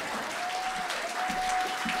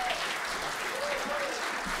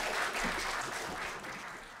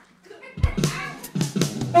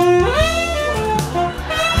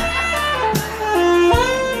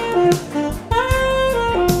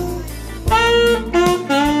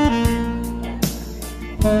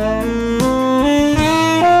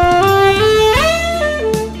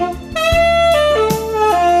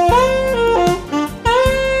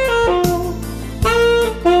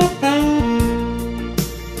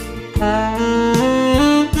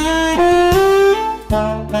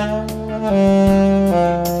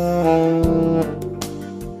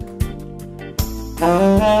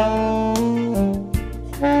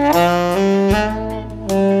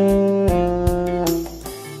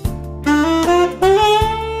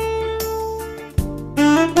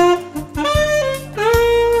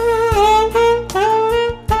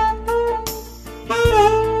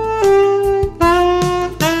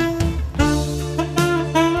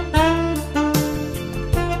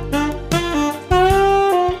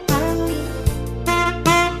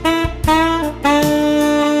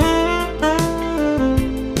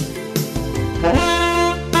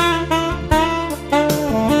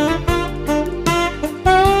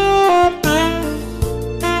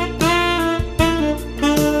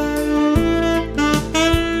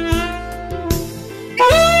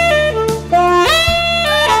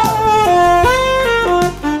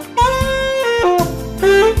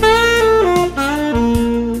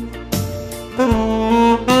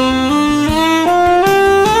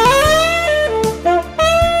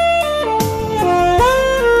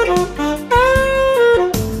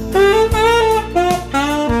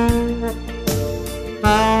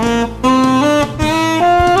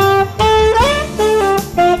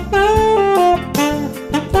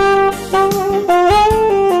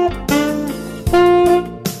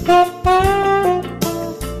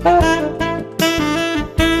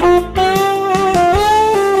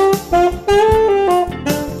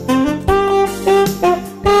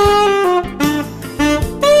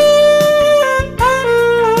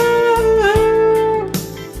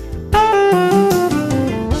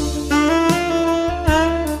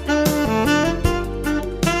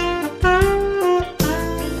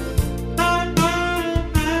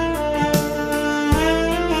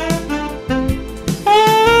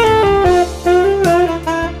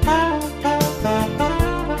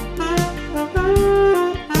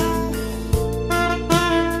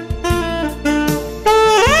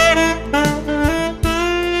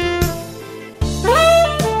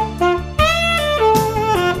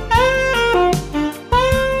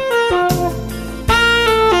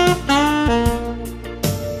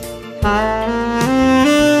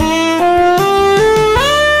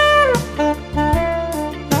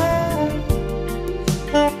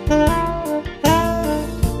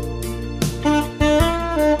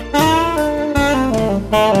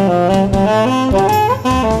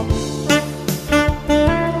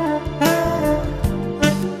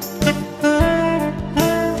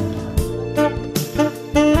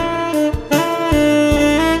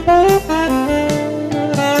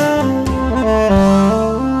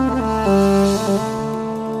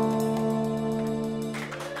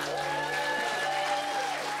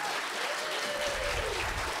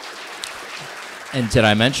 And did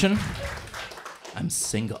I mention I'm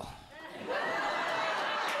single?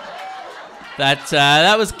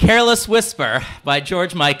 That was Careless Whisper by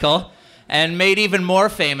George Michael, and made even more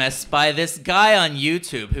famous by this guy on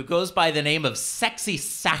YouTube who goes by the name of Sexy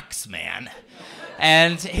Sax Man.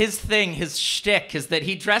 And his shtick is that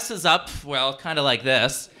he dresses up, well, kind of like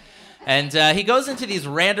this, and he goes into these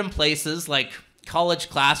random places like college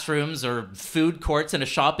classrooms or food courts in a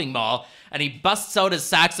shopping mall, and he busts out his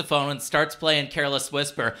saxophone and starts playing Careless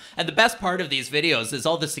Whisper. And the best part of these videos is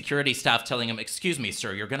all the security staff telling him, "Excuse me,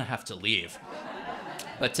 sir, you're gonna have to leave."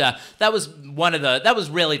 But that was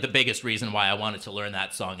really the biggest reason why I wanted to learn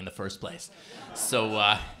that song in the first place. So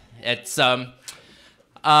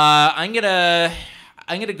I'm gonna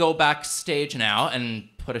go backstage now and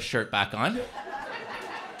put a shirt back on.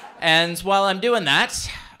 And while I'm doing that,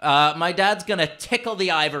 my dad's gonna tickle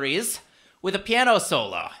the ivories with a piano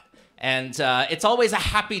solo. And it's always a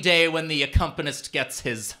happy day when the accompanist gets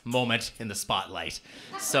his moment in the spotlight.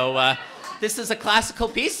 So this is a classical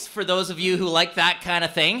piece for those of you who like that kind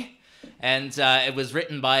of thing. And it was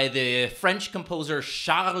written by the French composer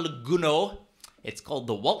Charles Gounod. It's called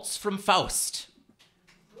The Waltz from Faust.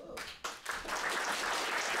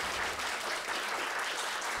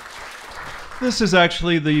 This is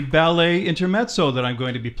actually the Ballet Intermezzo that I'm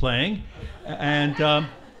going to be playing. And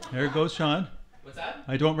there goes Sean. What's that?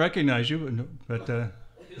 I don't recognize you, but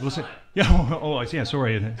we'll see. Yeah, yeah,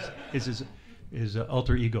 sorry. It's his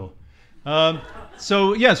alter ego.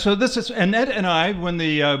 So this is Annette and I, when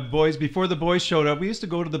before the boys showed up, we used to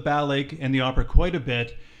go to the ballet and the opera quite a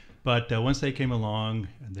bit, but once they came along,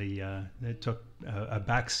 they took a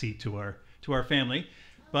back seat to our family.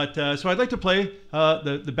 But so I'd like to play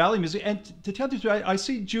the ballet music, and to tell you the truth, I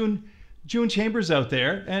see June Chambers out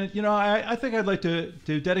there, and I think I'd like to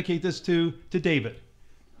dedicate this to David.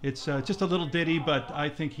 It's just a little ditty, but I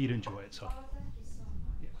think he'd enjoy it. So.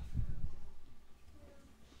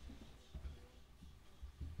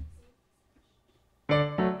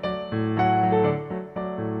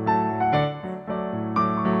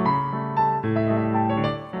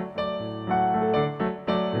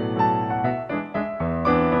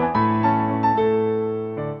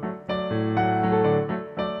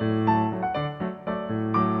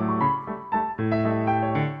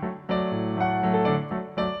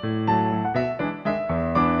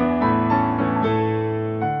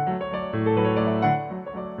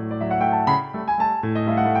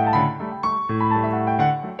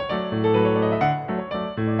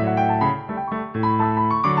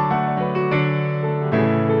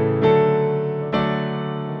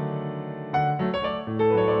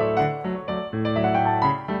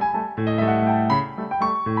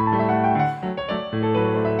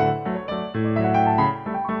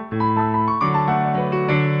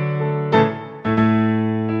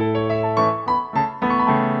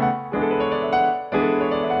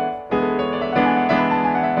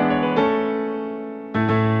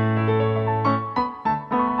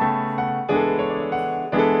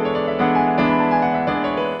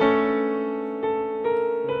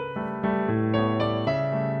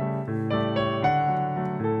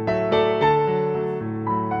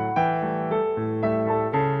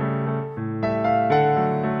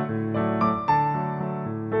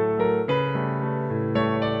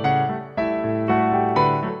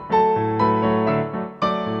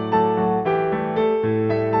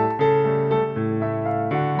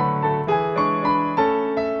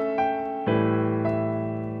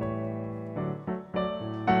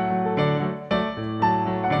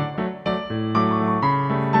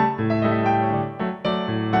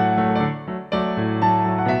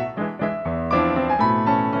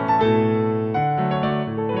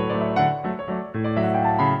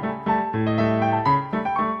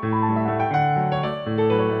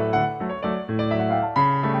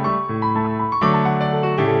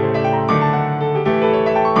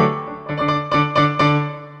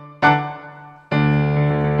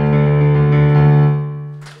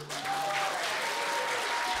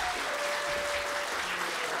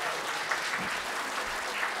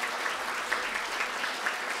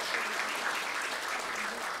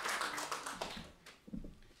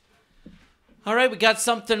 All right, we got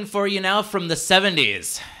something for you now from the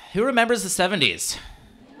 70s. Who remembers the 70s?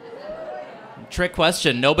 Trick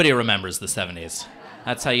question. Nobody remembers the 70s.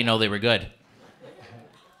 That's how you know they were good.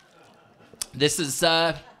 This is,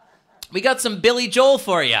 we got some Billy Joel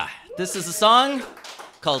for you. This is a song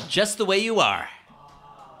called Just the Way You Are.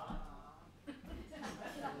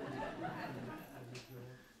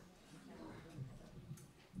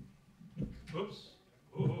 Oops.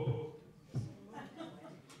 Oh.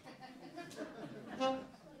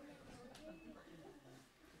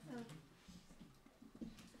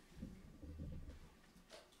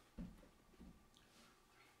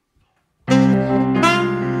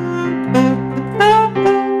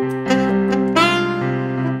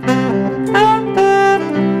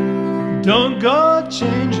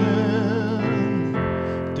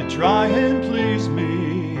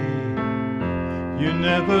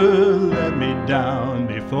 down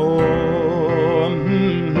before.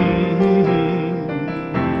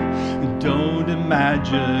 Don't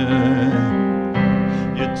imagine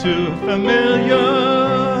you're too familiar,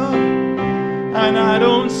 and I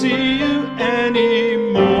don't see you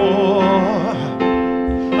anymore.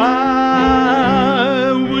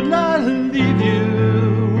 I would not leave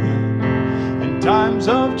you in times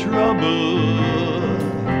of trouble.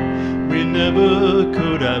 We never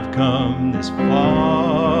could have come this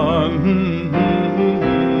far.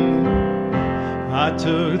 I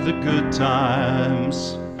took the good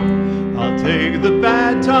times, I'll take the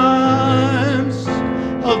bad times.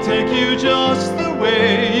 I'll take you just the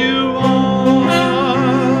way you are.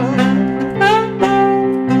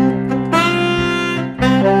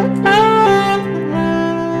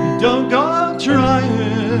 Don't go out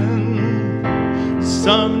trying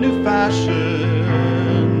some new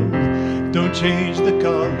fashion. Don't change the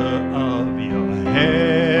color of your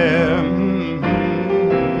hair.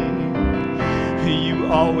 You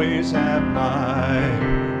always have my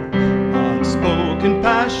unspoken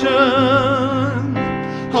passion,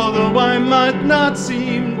 although I might not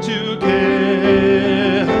seem to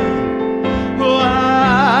care. Oh,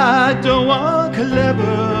 I don't want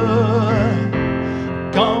clever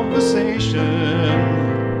conversation.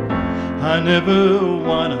 I never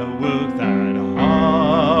want to work that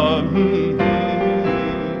hard.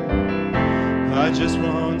 I just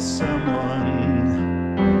want someone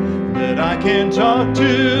that I can talk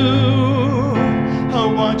to. I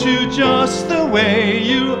want you just the way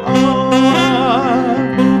you are.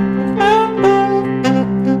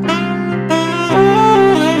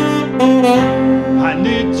 I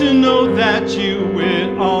need to know that you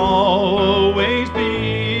will always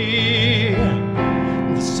be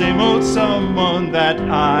the same old someone that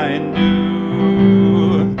I knew.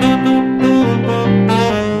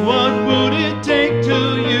 What would it take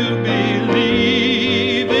till you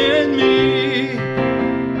believe in me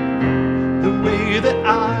the way that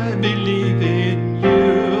I believe in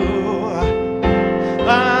you?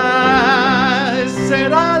 I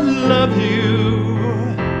said I love you,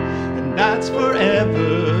 and that's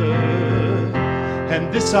forever,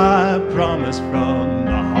 and this I promise from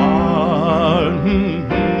the heart.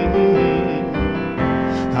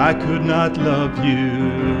 I could not love you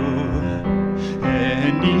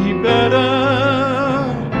any better.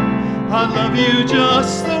 I love you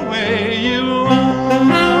just the way you are.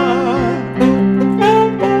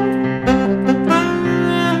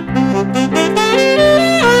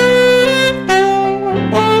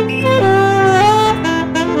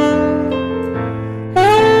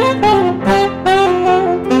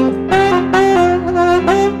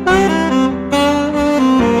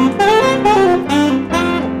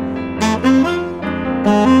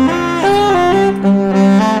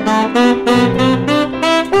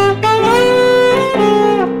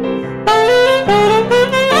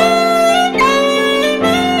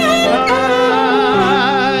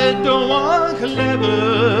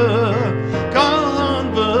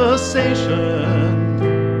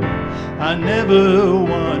 I never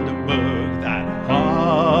want to work that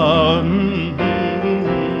hard.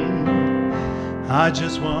 I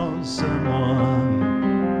just want someone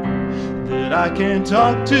that I can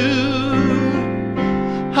talk to.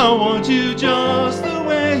 I want you just the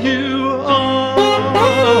way you are.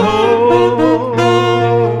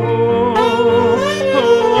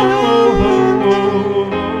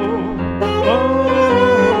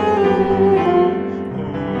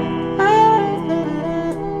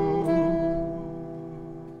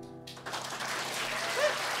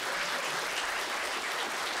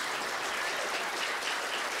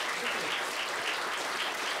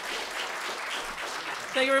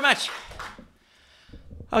 Thank you very much.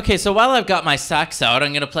 Okay, so while I've got my sax out,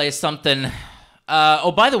 I'm going to play something.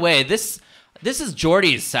 Oh, by the way, this is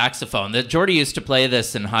Geordie's saxophone. Geordie used to play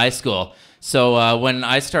this in high school. So when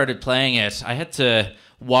I started playing it, I had to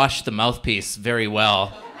wash the mouthpiece very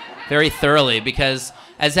well, very thoroughly, because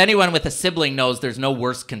as anyone with a sibling knows, there's no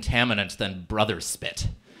worse contaminant than brother spit.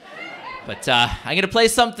 But I'm going to play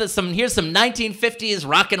here's some 1950s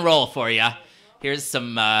rock and roll for you. Here's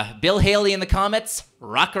some Bill Haley and the Comets,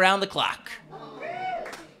 Rock Around the Clock.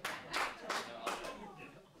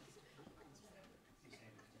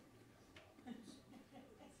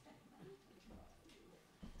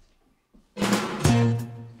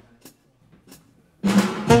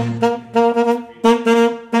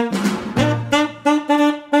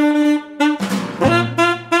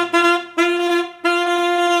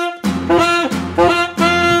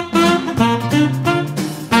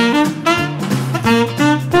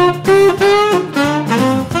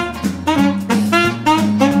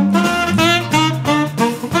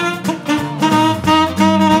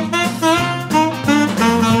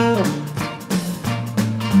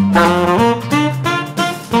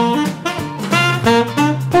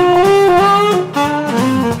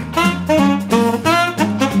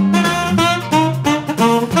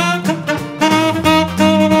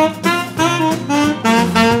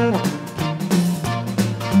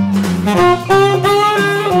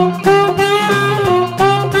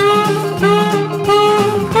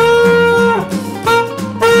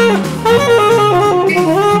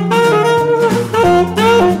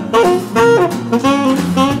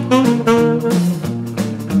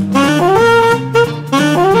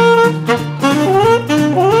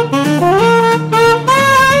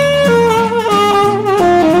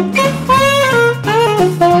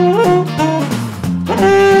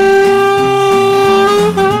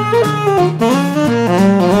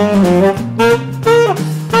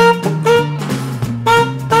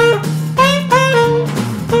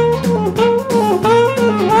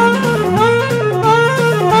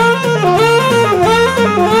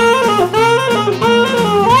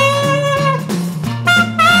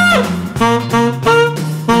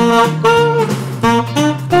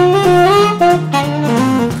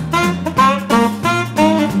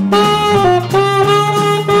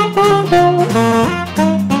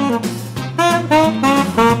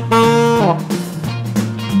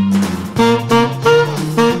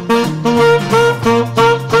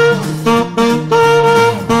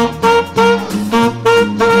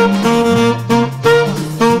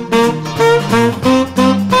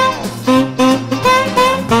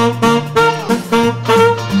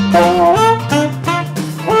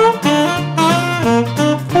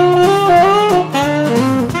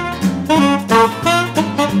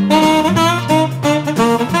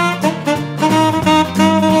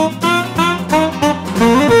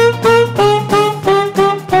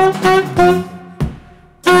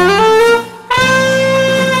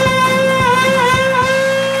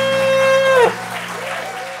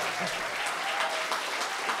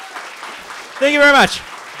 very much.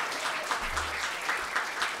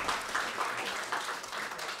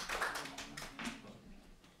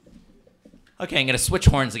 Okay, I'm going to switch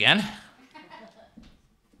horns again.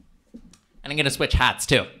 And I'm going to switch hats,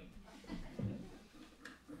 too.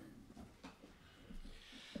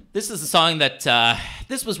 This is a song that,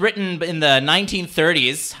 this was written in the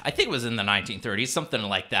 1930s. I think it was in the 1930s, something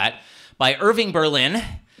like that, by Irving Berlin.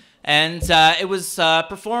 And it was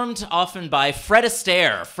performed often by Fred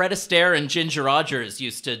Astaire. Fred Astaire and Ginger Rogers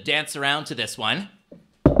used to dance around to this one.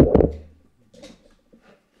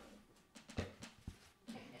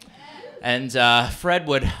 And Fred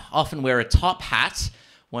would often wear a top hat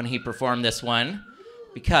when he performed this one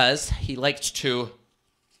because he liked to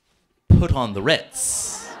put on the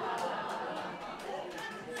Ritz.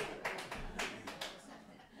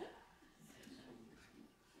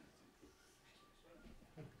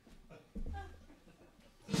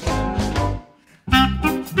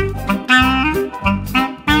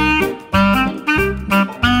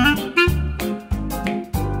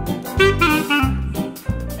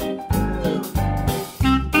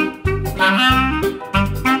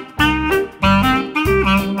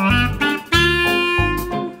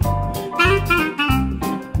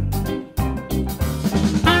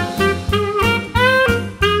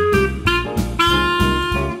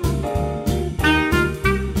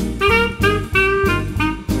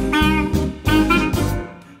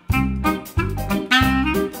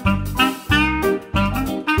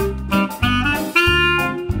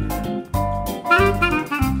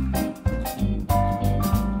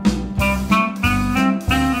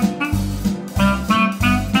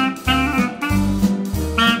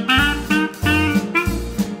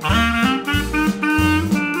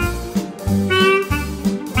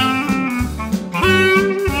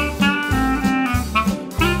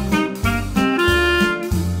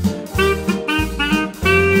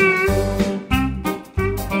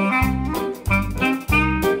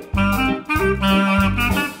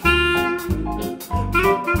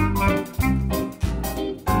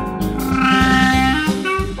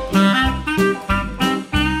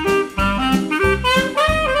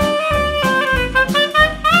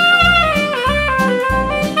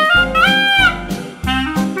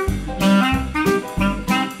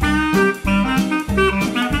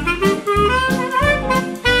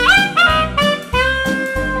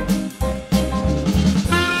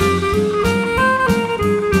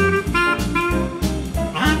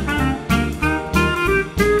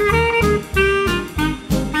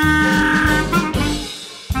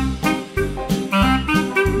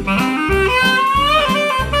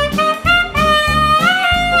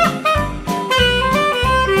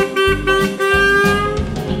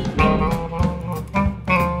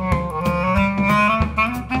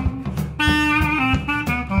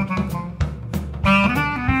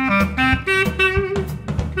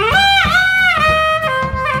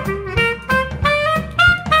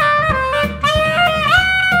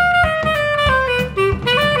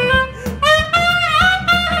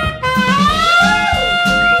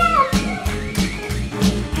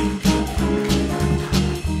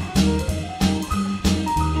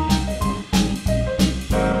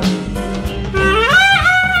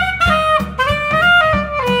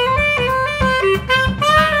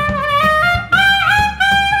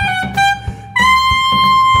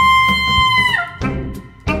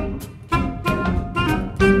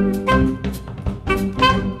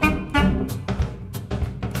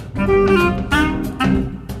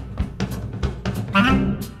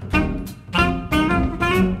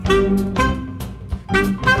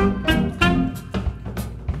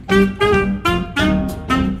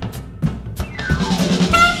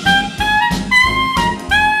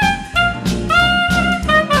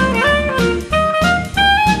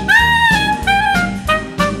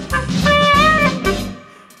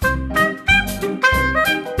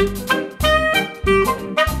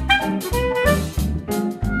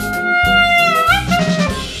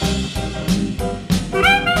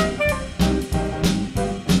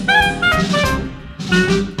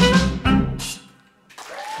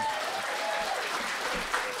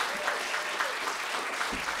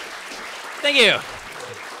 Thank you.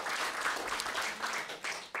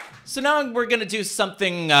 So now we're going to do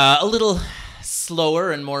something a little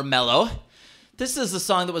slower and more mellow. This is a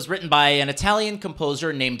song that was written by an Italian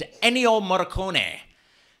composer named Ennio Morricone.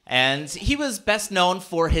 And he was best known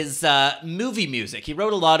for his movie music. He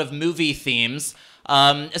wrote a lot of movie themes.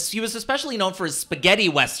 He was especially known for his spaghetti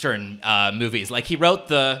western movies. Like he wrote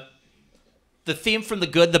the theme from The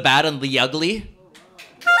Good, the Bad, and the Ugly.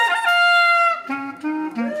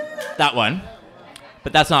 That one.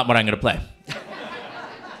 But that's not what I'm going to play.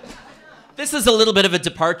 This is a little bit of a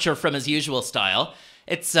departure from his usual style.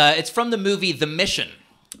 It's from the movie The Mission,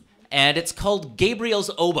 and it's called Gabriel's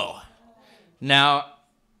Oboe. Now,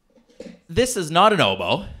 this is not an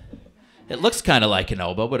oboe. It looks kind of like an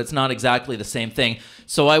oboe, but it's not exactly the same thing.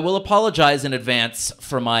 So I will apologize in advance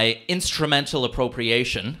for my instrumental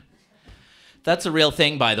appropriation. That's a real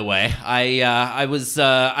thing, by the way.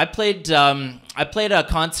 I played a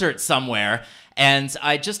concert somewhere, and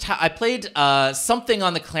I played something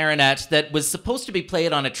on the clarinet that was supposed to be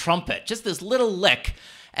played on a trumpet, just this little lick,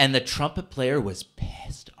 and the trumpet player was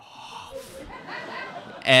pissed off.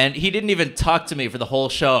 And he didn't even talk to me for the whole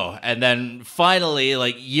show. And then finally,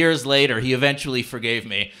 like years later, he eventually forgave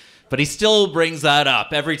me. But he still brings that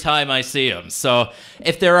up every time I see him. So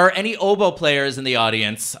if there are any oboe players in the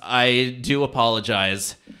audience, I do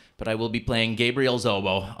apologize. But I will be playing Gabriel's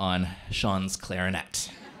oboe on Sean's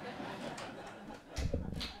clarinet.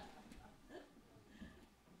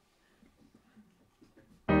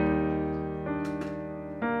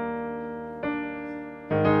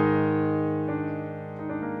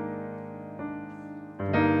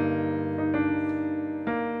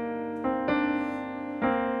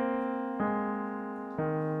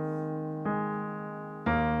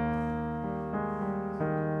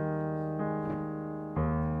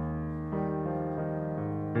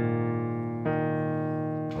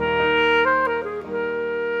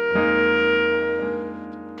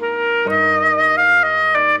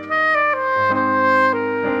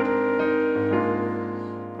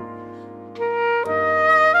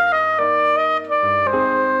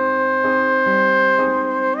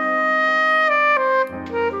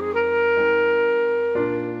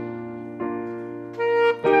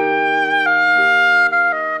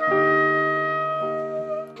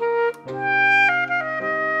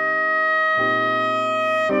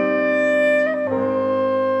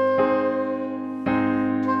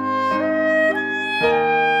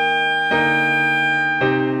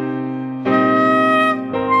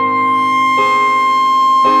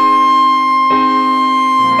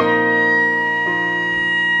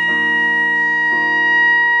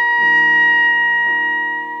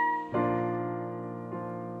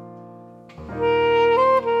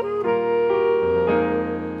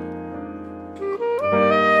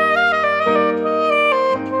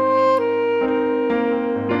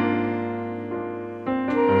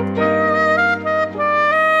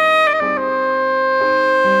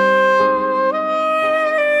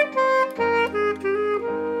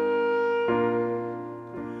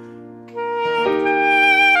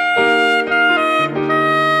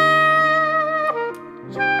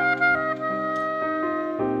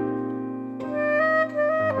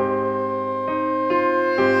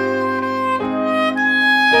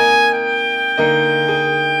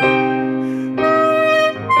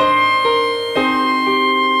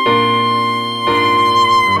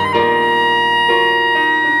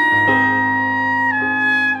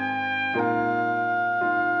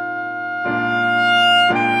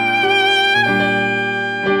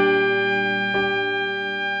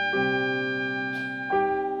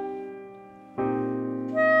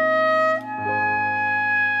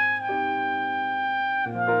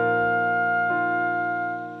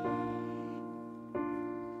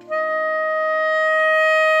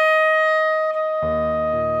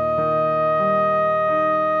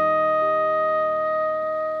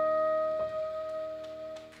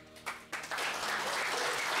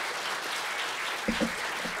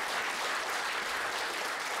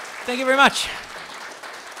 Thank you very much.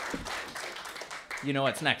 You know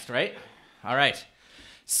what's next, right? All right.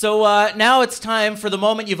 So now it's time for the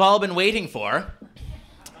moment you've all been waiting for.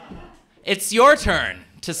 It's your turn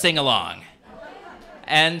to sing along.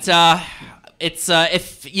 And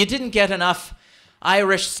if you didn't get enough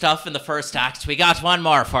Irish stuff in the first act, we got one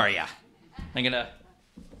more for you. Let's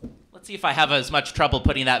see if I have as much trouble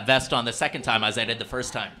putting that vest on the second time as I did the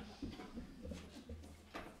first time.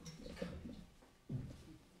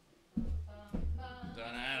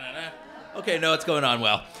 Okay, no, it's going on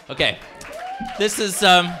well. Okay, this is,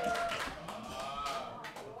 aha.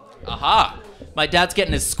 My dad's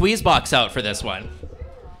getting his squeeze box out for this one.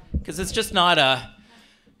 Because it's just not a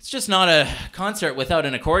concert without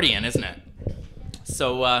an accordion, isn't it?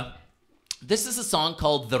 So, this is a song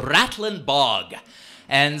called The Rattlin Bog.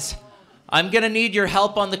 And I'm gonna need your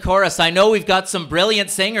help on the chorus. I know we've got some brilliant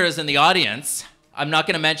singers in the audience. I'm not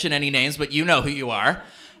gonna mention any names, but you know who you are.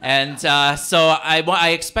 And so I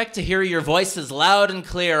expect to hear your voices loud and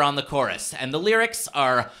clear on the chorus. And the lyrics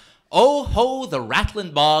are, "Oh ho, the Rattlin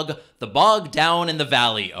Bog, the bog down in the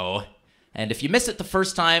valley, oh." And if you miss it the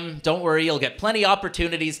first time, don't worry, you'll get plenty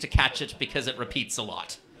opportunities to catch it because it repeats a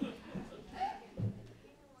lot.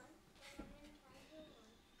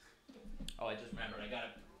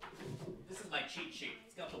 my cheat sheet.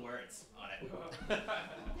 It's got the words on it.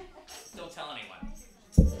 Don't tell anyone.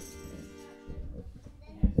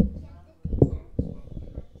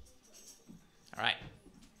 All right.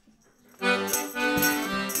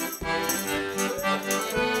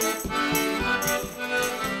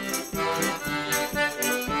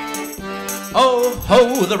 Oh,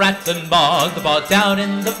 ho, the Rattlin Bog, the bog down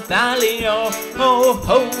in the valley, oh. Oh,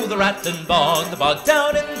 ho, the Rattlin Bog, the bog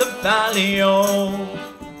down in the valley, oh.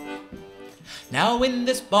 Now in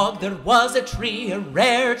this bog there was a tree, a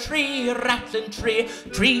rare tree, a rattling tree,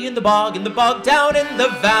 tree in the bog down in the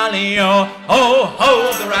valley, oh. Oh,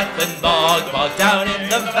 ho, the Rattlin Bog, the bog down in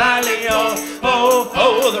the valley, oh. Oh,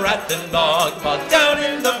 ho, the Rattlin Bog, the bog down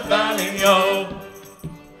in the valley, oh.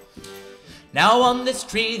 Now on this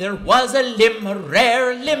tree there was a limb, a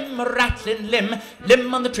rare limb, a rattling limb,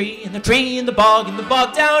 limb on the tree in the bog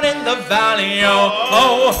down in the valley, oh.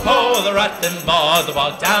 Oh, ho, the Rattlin Bog, the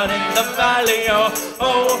bog down in the valley, oh.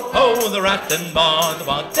 Oh, ho, the Rattlin Bog, the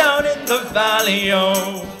bog down in the valley,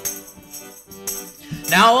 oh.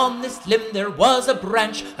 Now on this limb there was a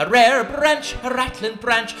branch, a rare branch, a rattling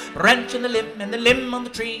branch, branch on the limb on the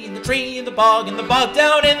tree in the bog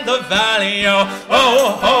down in the valley, oh.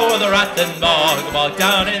 Oh, ho, the Rattlin Bog, the bog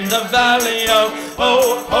down in the valley, oh.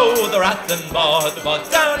 Oh, ho, the Rattlin Bog, the bog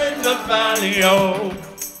down in the valley, oh.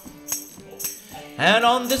 And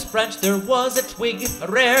on this branch there was a twig, a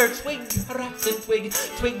rare twig, a rattling twig,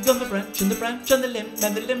 twig on the branch, and the branch on the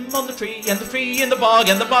limb on the tree in the bog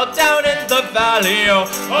down in the valley, oh.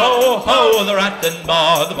 Oh, ho, the Rattlin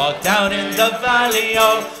Bog, the bog down in the valley,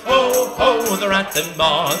 oh. Oh, ho, the Rattlin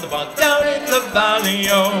Bog, the bog down in the valley,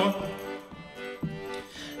 oh.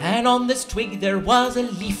 And on this twig there was a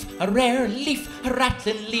leaf, a rare leaf, a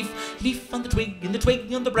rattling leaf, leaf on the twig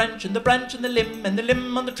on the branch, and the branch on the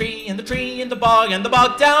limb on the tree in the bog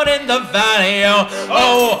down in the valley, oh.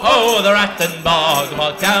 Oh, ho, the Rattlin Bog, the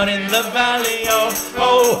bog down in the valley, oh.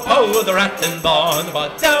 Oh, ho, the Rattlin Bog, the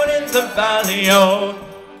bog down in the valley, oh.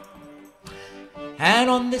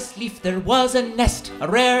 And on this leaf there was a nest, a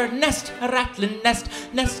rare nest, a rattling nest,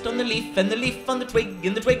 nest on the leaf and the leaf on the twig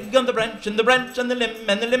on the branch, and the branch on the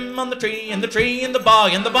limb on the tree in the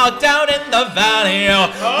bog down in the valley,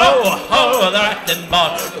 oh. Oh, ho, the Rattlin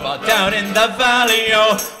Bog, the bog down in the valley,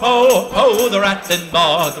 oh. Oh, ho, the Rattlin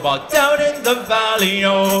Bog, the bog down in the valley,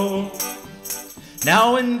 oh.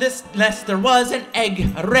 Now in this nest there was an egg,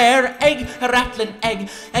 a rare egg, a rattling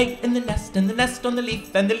egg, egg in the nest on the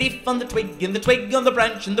leaf, and the leaf on the twig on the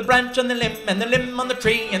branch, and the branch on the limb on the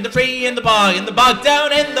tree in the bog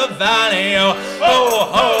down in the valley, oh. Oh,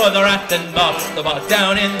 ho, the Rattlin Bog, the bog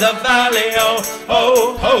down in the valley, oh.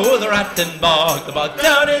 Oh, ho, the Rattlin Bog, the bog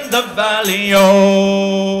down in the valley, oh.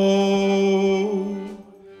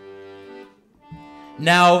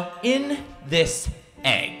 Now in this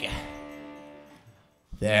egg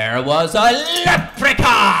there was a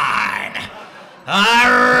leprechaun, a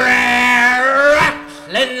rare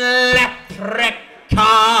rattling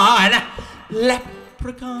leprechaun,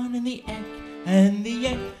 leprechaun in the egg, and the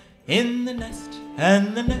egg in the nest,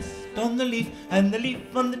 and the nest on the leaf, and the leaf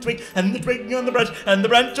on the twig, and the twig on the branch, and the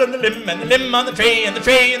branch on the limb on the tree in the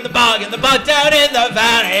bog down in the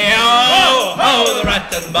valley, oh. Oh, the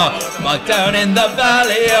Rattlin Bog down in the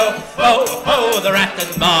valley, oh. Oh, ho, the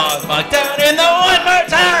Rattlin Bog down in the one more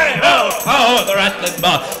time, oh. Oh, the Rattlin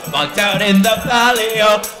Bog down in the valley,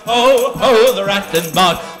 oh. Oh, ho, the Rattlin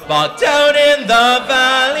Bog down in the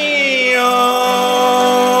valley, oh.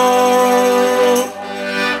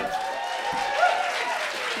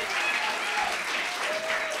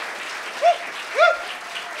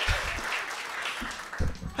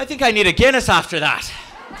 I think I need a Guinness after that.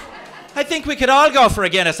 I think we could all go for a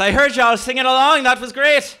Guinness. I heard y'all singing along. That was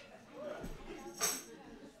great.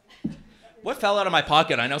 What fell out of my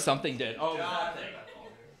pocket? I know something did. Oh, that thing.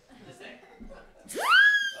 This thing.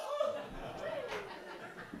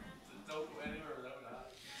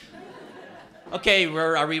 Okay,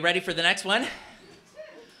 are we ready for the next one?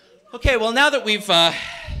 Okay, well, now that we've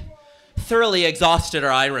thoroughly exhausted our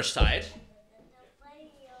Irish side,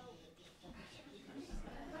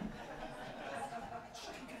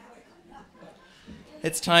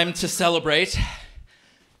 it's time to celebrate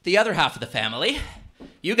the other half of the family.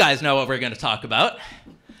 You guys know what we're going to talk about.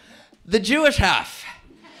 The Jewish half.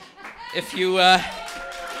 If you,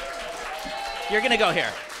 you're going to go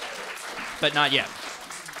here, but not yet.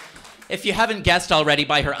 If you haven't guessed already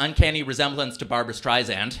by her uncanny resemblance to Barbra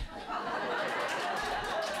Streisand,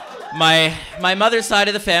 my mother's side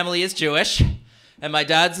of the family is Jewish, and my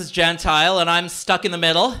dad's is Gentile, and I'm stuck in the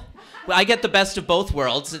middle. I get the best of both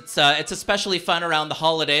worlds. It's especially fun around the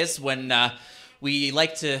holidays when We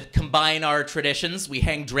like to combine our traditions. We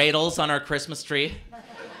hang dreidels on our Christmas tree.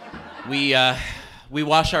 We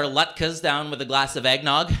wash our latkes down with a glass of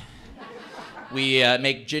eggnog. We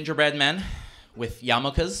make gingerbread men with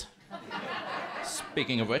yarmulkes.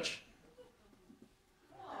 Speaking of which.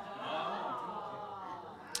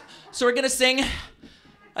 So we're going to sing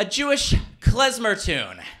a Jewish klezmer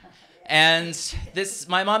tune. And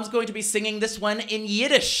my mom's going to be singing this one in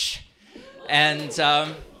Yiddish. And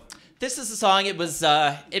this is a song,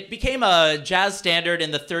 it became a jazz standard in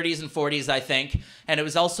the 30s and 40s, I think. And it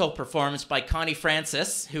was also performed by Connie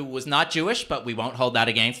Francis, who was not Jewish, but we won't hold that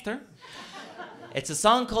against her. It's a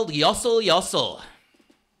song called Yossel Yossel.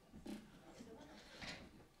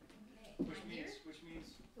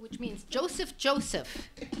 Which means Joseph, Joseph.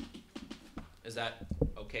 Is that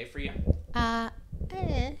okay for you? A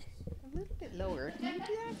little bit lower. Can you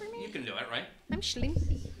do that for me? You can do it, right? I'm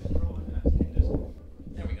schlimpy.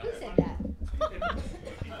 There we go. Who said that? It'd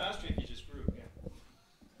be faster if you just grew.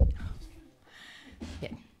 Yeah.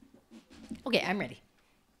 Okay, I'm ready.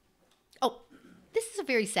 Oh, this is a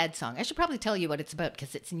very sad song. I should probably tell you what it's about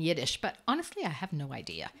because it's in Yiddish, but honestly, I have no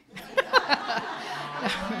idea.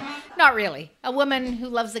 Not really. A woman who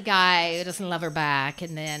loves a guy who doesn't love her back,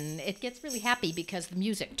 and then it gets really happy because the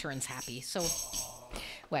music turns happy. So,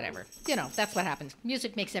 whatever. You know, that's what happens.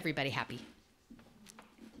 Music makes everybody happy.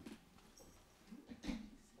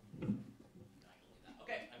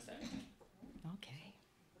 Okay, I'm set. Okay.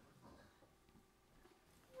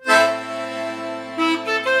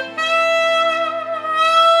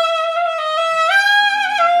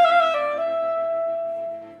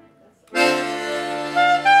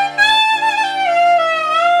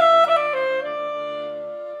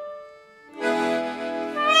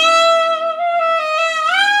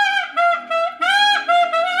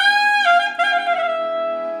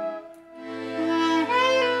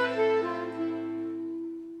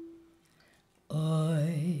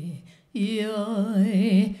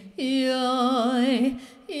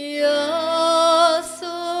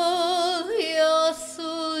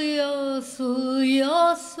 Yossel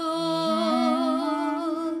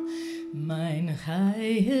Yossel, mein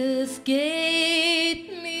Freies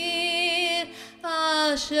geht mir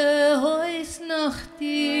haschen ois durch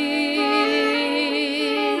dir.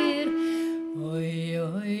 Oi,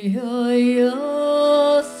 oi,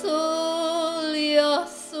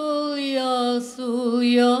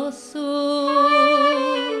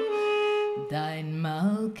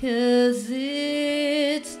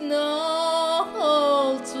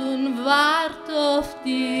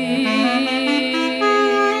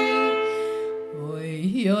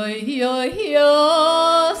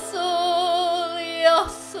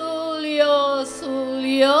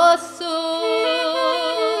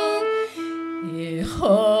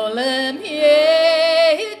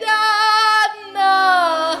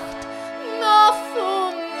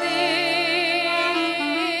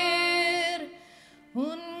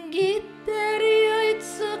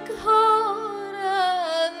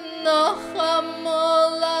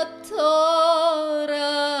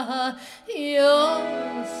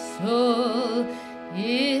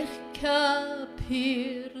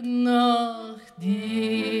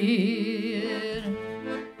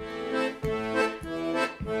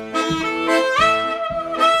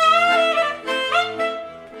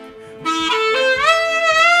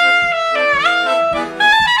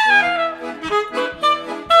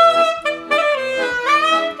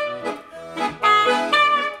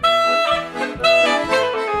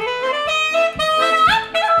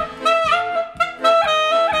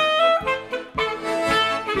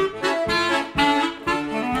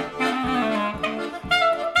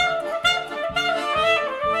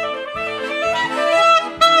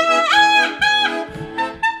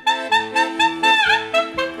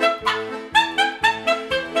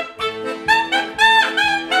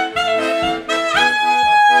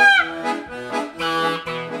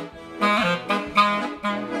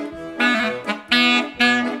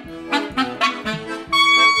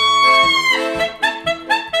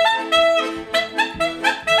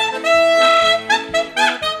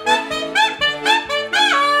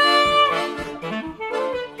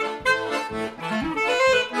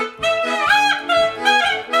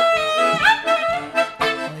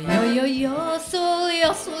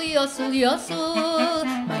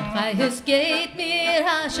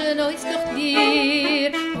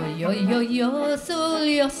 oi, Yossel,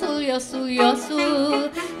 Yossel, Yossel,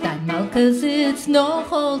 Yossel, dein Malke sitzt noch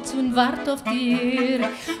Holz und wart auf dir.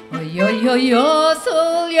 Oi, oi, oi,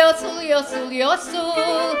 Yossel, Yossel, Yossel,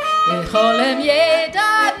 Yossel, ich hol ihm jede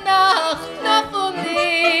Nacht noch von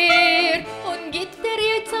dir. Und gibt dir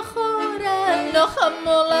jetzt auch Ohren noch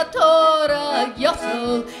einmal a Tora,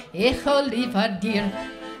 Yossel, ich hol lieber dir.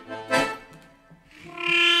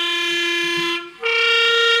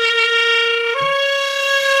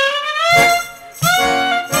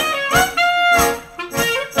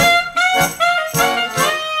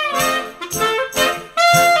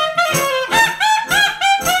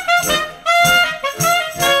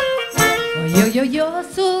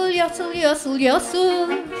 Yossel, Yossel, Yossel, Yossel,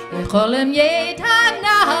 ich hol ihm jede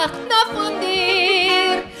Nacht noch von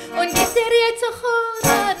dir. Und gib dir jetzt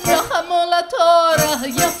noch einmal a Tora,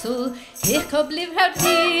 Yossel, ich komm lieber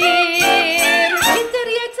dir. Gib dir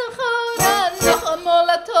jetzt noch einmal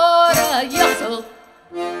a Tora, Yossel,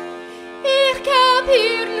 ich komm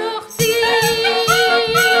hier noch dir.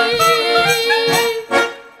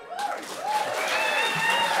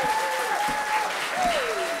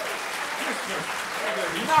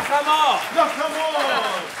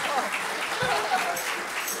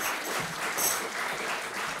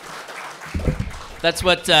 That's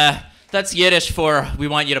what, that's Yiddish for we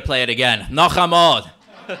want you to play it again. Noch einmal.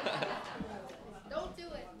 Don't do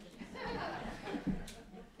it.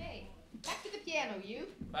 Hey, back to the piano, you.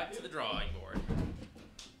 Back to the drawing board.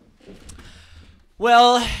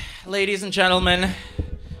 Well, ladies and gentlemen,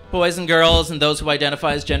 boys and girls, and those who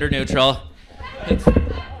identify as gender neutral,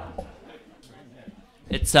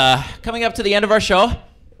 it's coming up to the end of our show.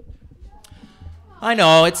 I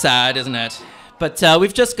know, it's sad, isn't it? But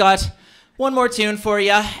we've just got one more tune for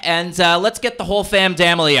you, and let's get the whole fam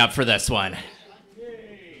damily up for this one.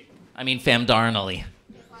 I mean fam darnally.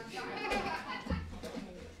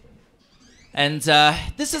 And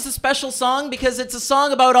this is a special song because it's a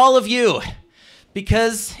song about all of you.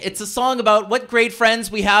 Because it's a song about what great friends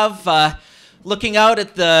we have looking out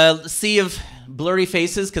at the sea of blurry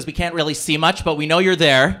faces because we can't really see much, but we know you're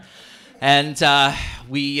there. And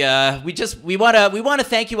we want to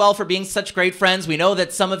thank you all for being such great friends. We know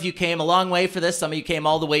that some of you came a long way for this. Some of you came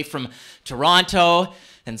all the way from Toronto,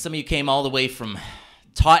 and some of you came all the way from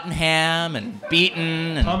Tottenham and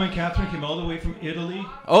Beaton. And Tom and Catherine came all the way from Italy.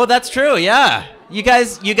 Oh, that's true. Yeah, you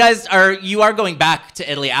guys are going back to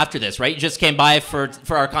Italy after this, right? You just came by for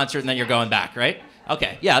our concert, and then you're going back, right?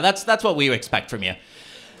 Okay. Yeah, that's what we expect from you.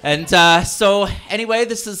 And so anyway,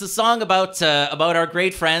 this is a song about our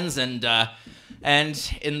great friends, and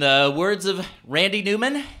in the words of Randy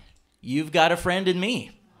Newman, you've got a friend in me.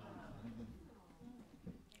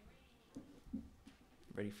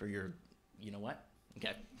 Ready for your, you know what?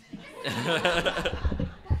 Okay.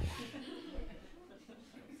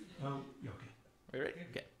 Oh, okay. Ready?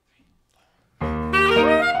 Okay.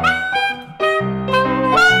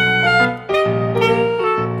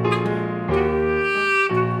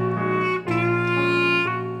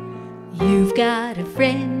 You've got a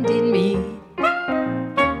friend in me.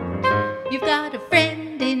 You've got a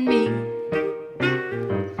friend in me.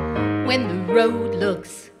 When the road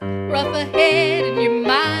looks rough ahead and you're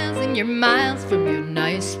miles from your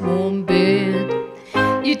nice warm bed,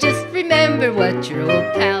 you just remember what your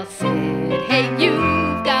old pal said. Hey,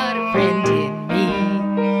 you've got a friend in me.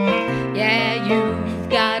 Yeah, you've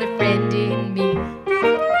got a friend in me.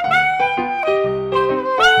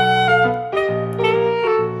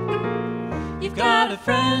 You've got a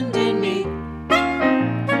friend in me.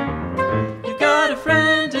 You've got a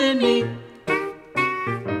friend in me.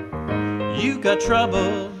 You've got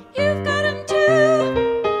trouble. You've got 'em too.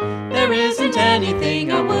 There isn't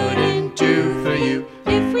anything I wouldn't do for you.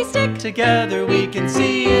 If we stick together, we can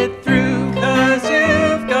see it through. 'Cause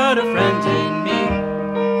you've got a friend in me.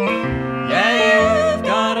 Yeah, you've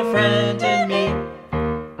got a friend in me.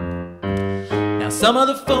 Now some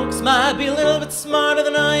other folks might be a little bit smarter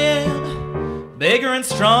than I am, bigger and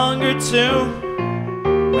stronger too,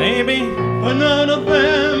 maybe, But none of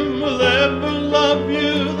them will ever love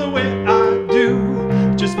you the way I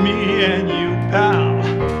do. Just me and you, pal.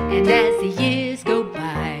 And as the years go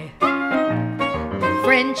by,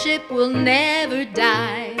 friendship will never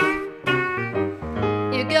die.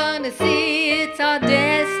 You're gonna see it's our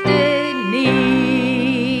destiny.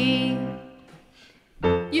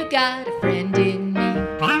 You got a friend in me.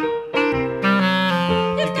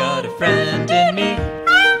 You've got a friend in me.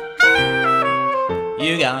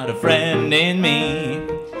 you got a friend in me.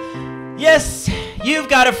 Yes, you've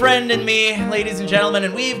got a friend in me, ladies and gentlemen,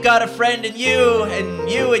 and we've got a friend in you, and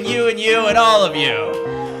you, and you, and you, and all of you.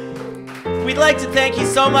 We'd like to thank you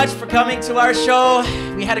so much for coming to our show.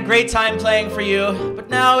 We had a great time playing for you, but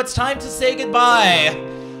now it's time to say goodbye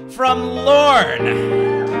from Lorne.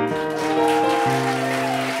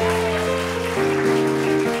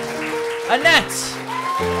 Annette.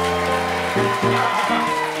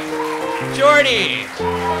 Geordie.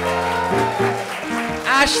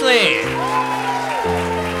 Ashley.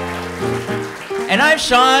 And I'm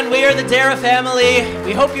Sean. We are the Derraugh family.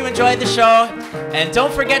 We hope you enjoyed the show. And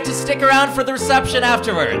don't forget to stick around for the reception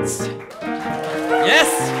afterwards. Yes?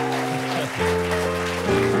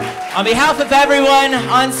 On behalf of everyone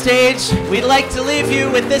on stage, we'd like to leave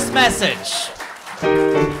you with this message.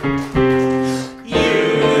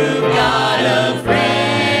 You've got a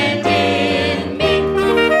friend in me.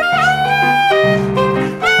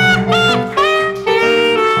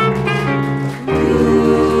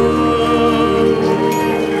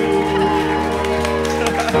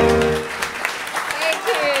 Thank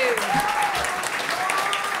you.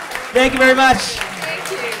 Thank you very much.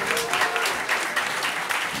 Thank you.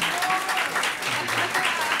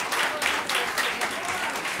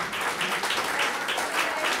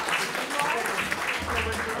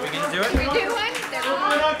 Are we going to do it? We do one? Then we'll-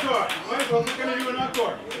 An encore. Right, well, we're going to do an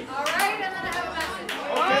encore. All right, and then I have a message.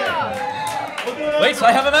 Okay. We'll do an Wait, so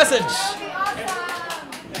I have a message. Awesome.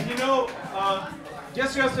 And you know,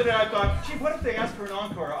 just yesterday I thought, gee, what if they ask for an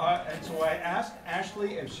encore? And so I asked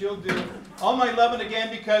Ashley if she'll do All My Lovin' again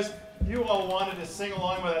because you all wanted to sing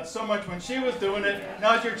along with that so much when she was doing it.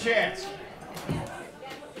 Now's your chance.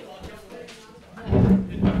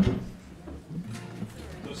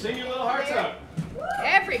 So sing your little hearts out.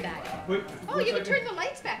 Everybody. Wait, Oh, you can turn the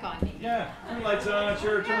lights back on me. Yeah, turn the lights on.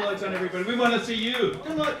 Sure, turn the lights on, everybody. We want to see you.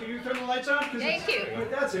 Can you turn the lights on? 'Cause Thank you.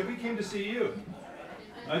 That's it. We came to see you.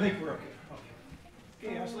 I think we're okay.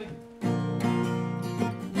 Okay, Ashley.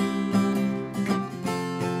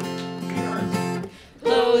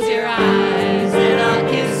 Close your eyes and I'll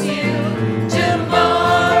kiss you.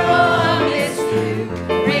 Tomorrow I'll miss you.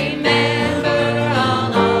 Remember,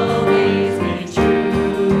 I'll always be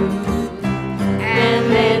true.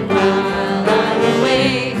 And then while I'm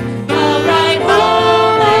away, I'll write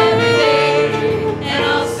home every day. And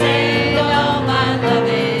I'll send all my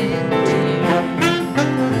loving to you.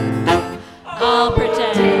 I'll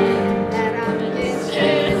pretend that I'm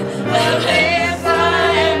missing the lips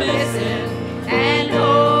I am missing. And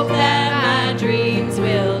hope that my dreams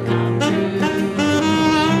will come true.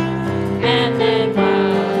 And then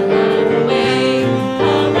while I'm away,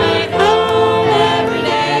 I'll write home every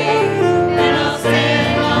day. And I'll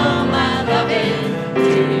send all my loving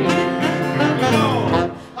to you.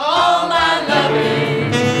 All my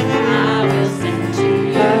loving I will send to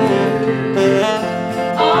you.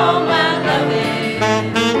 All my loving,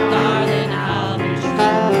 darling, I'll be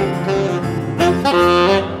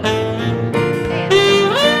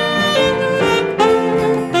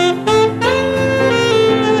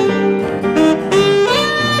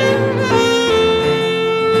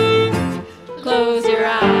Close your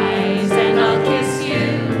eyes and I'll kiss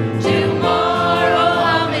you. Tomorrow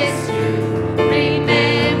I'll miss you.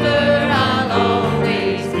 Remember, I'll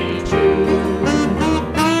always be true.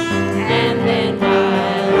 And then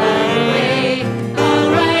while I'm away, I'll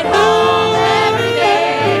write home every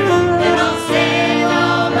day. And I'll send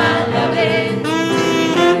all my loving to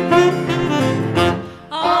you.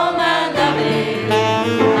 All my loving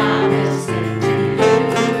I will send to you.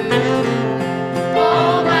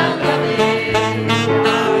 All my loving,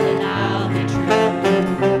 darling, I'll be true.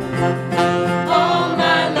 All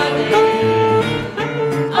my loving,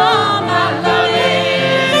 all my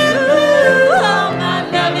loving, ooh, all my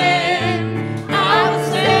loving, I will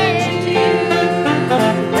send to you.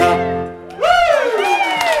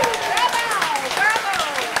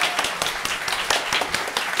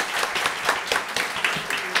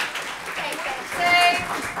 Say,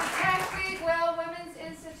 the Tec-We-Gwill Women's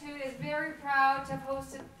Institute is very proud to have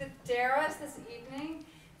hosted the Derraughs this evening.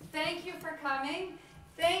 Thank you for coming.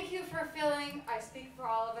 Thank you for filling, I speak for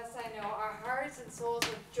all of us, I know, our hearts and souls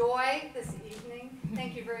with joy this evening.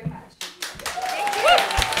 Thank you very much. Thank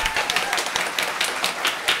you.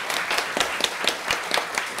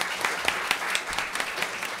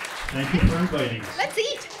 Thank you for inviting us. Let's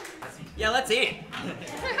eat. Yeah, let's eat.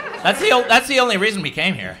 That's the only reason we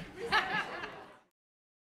came here.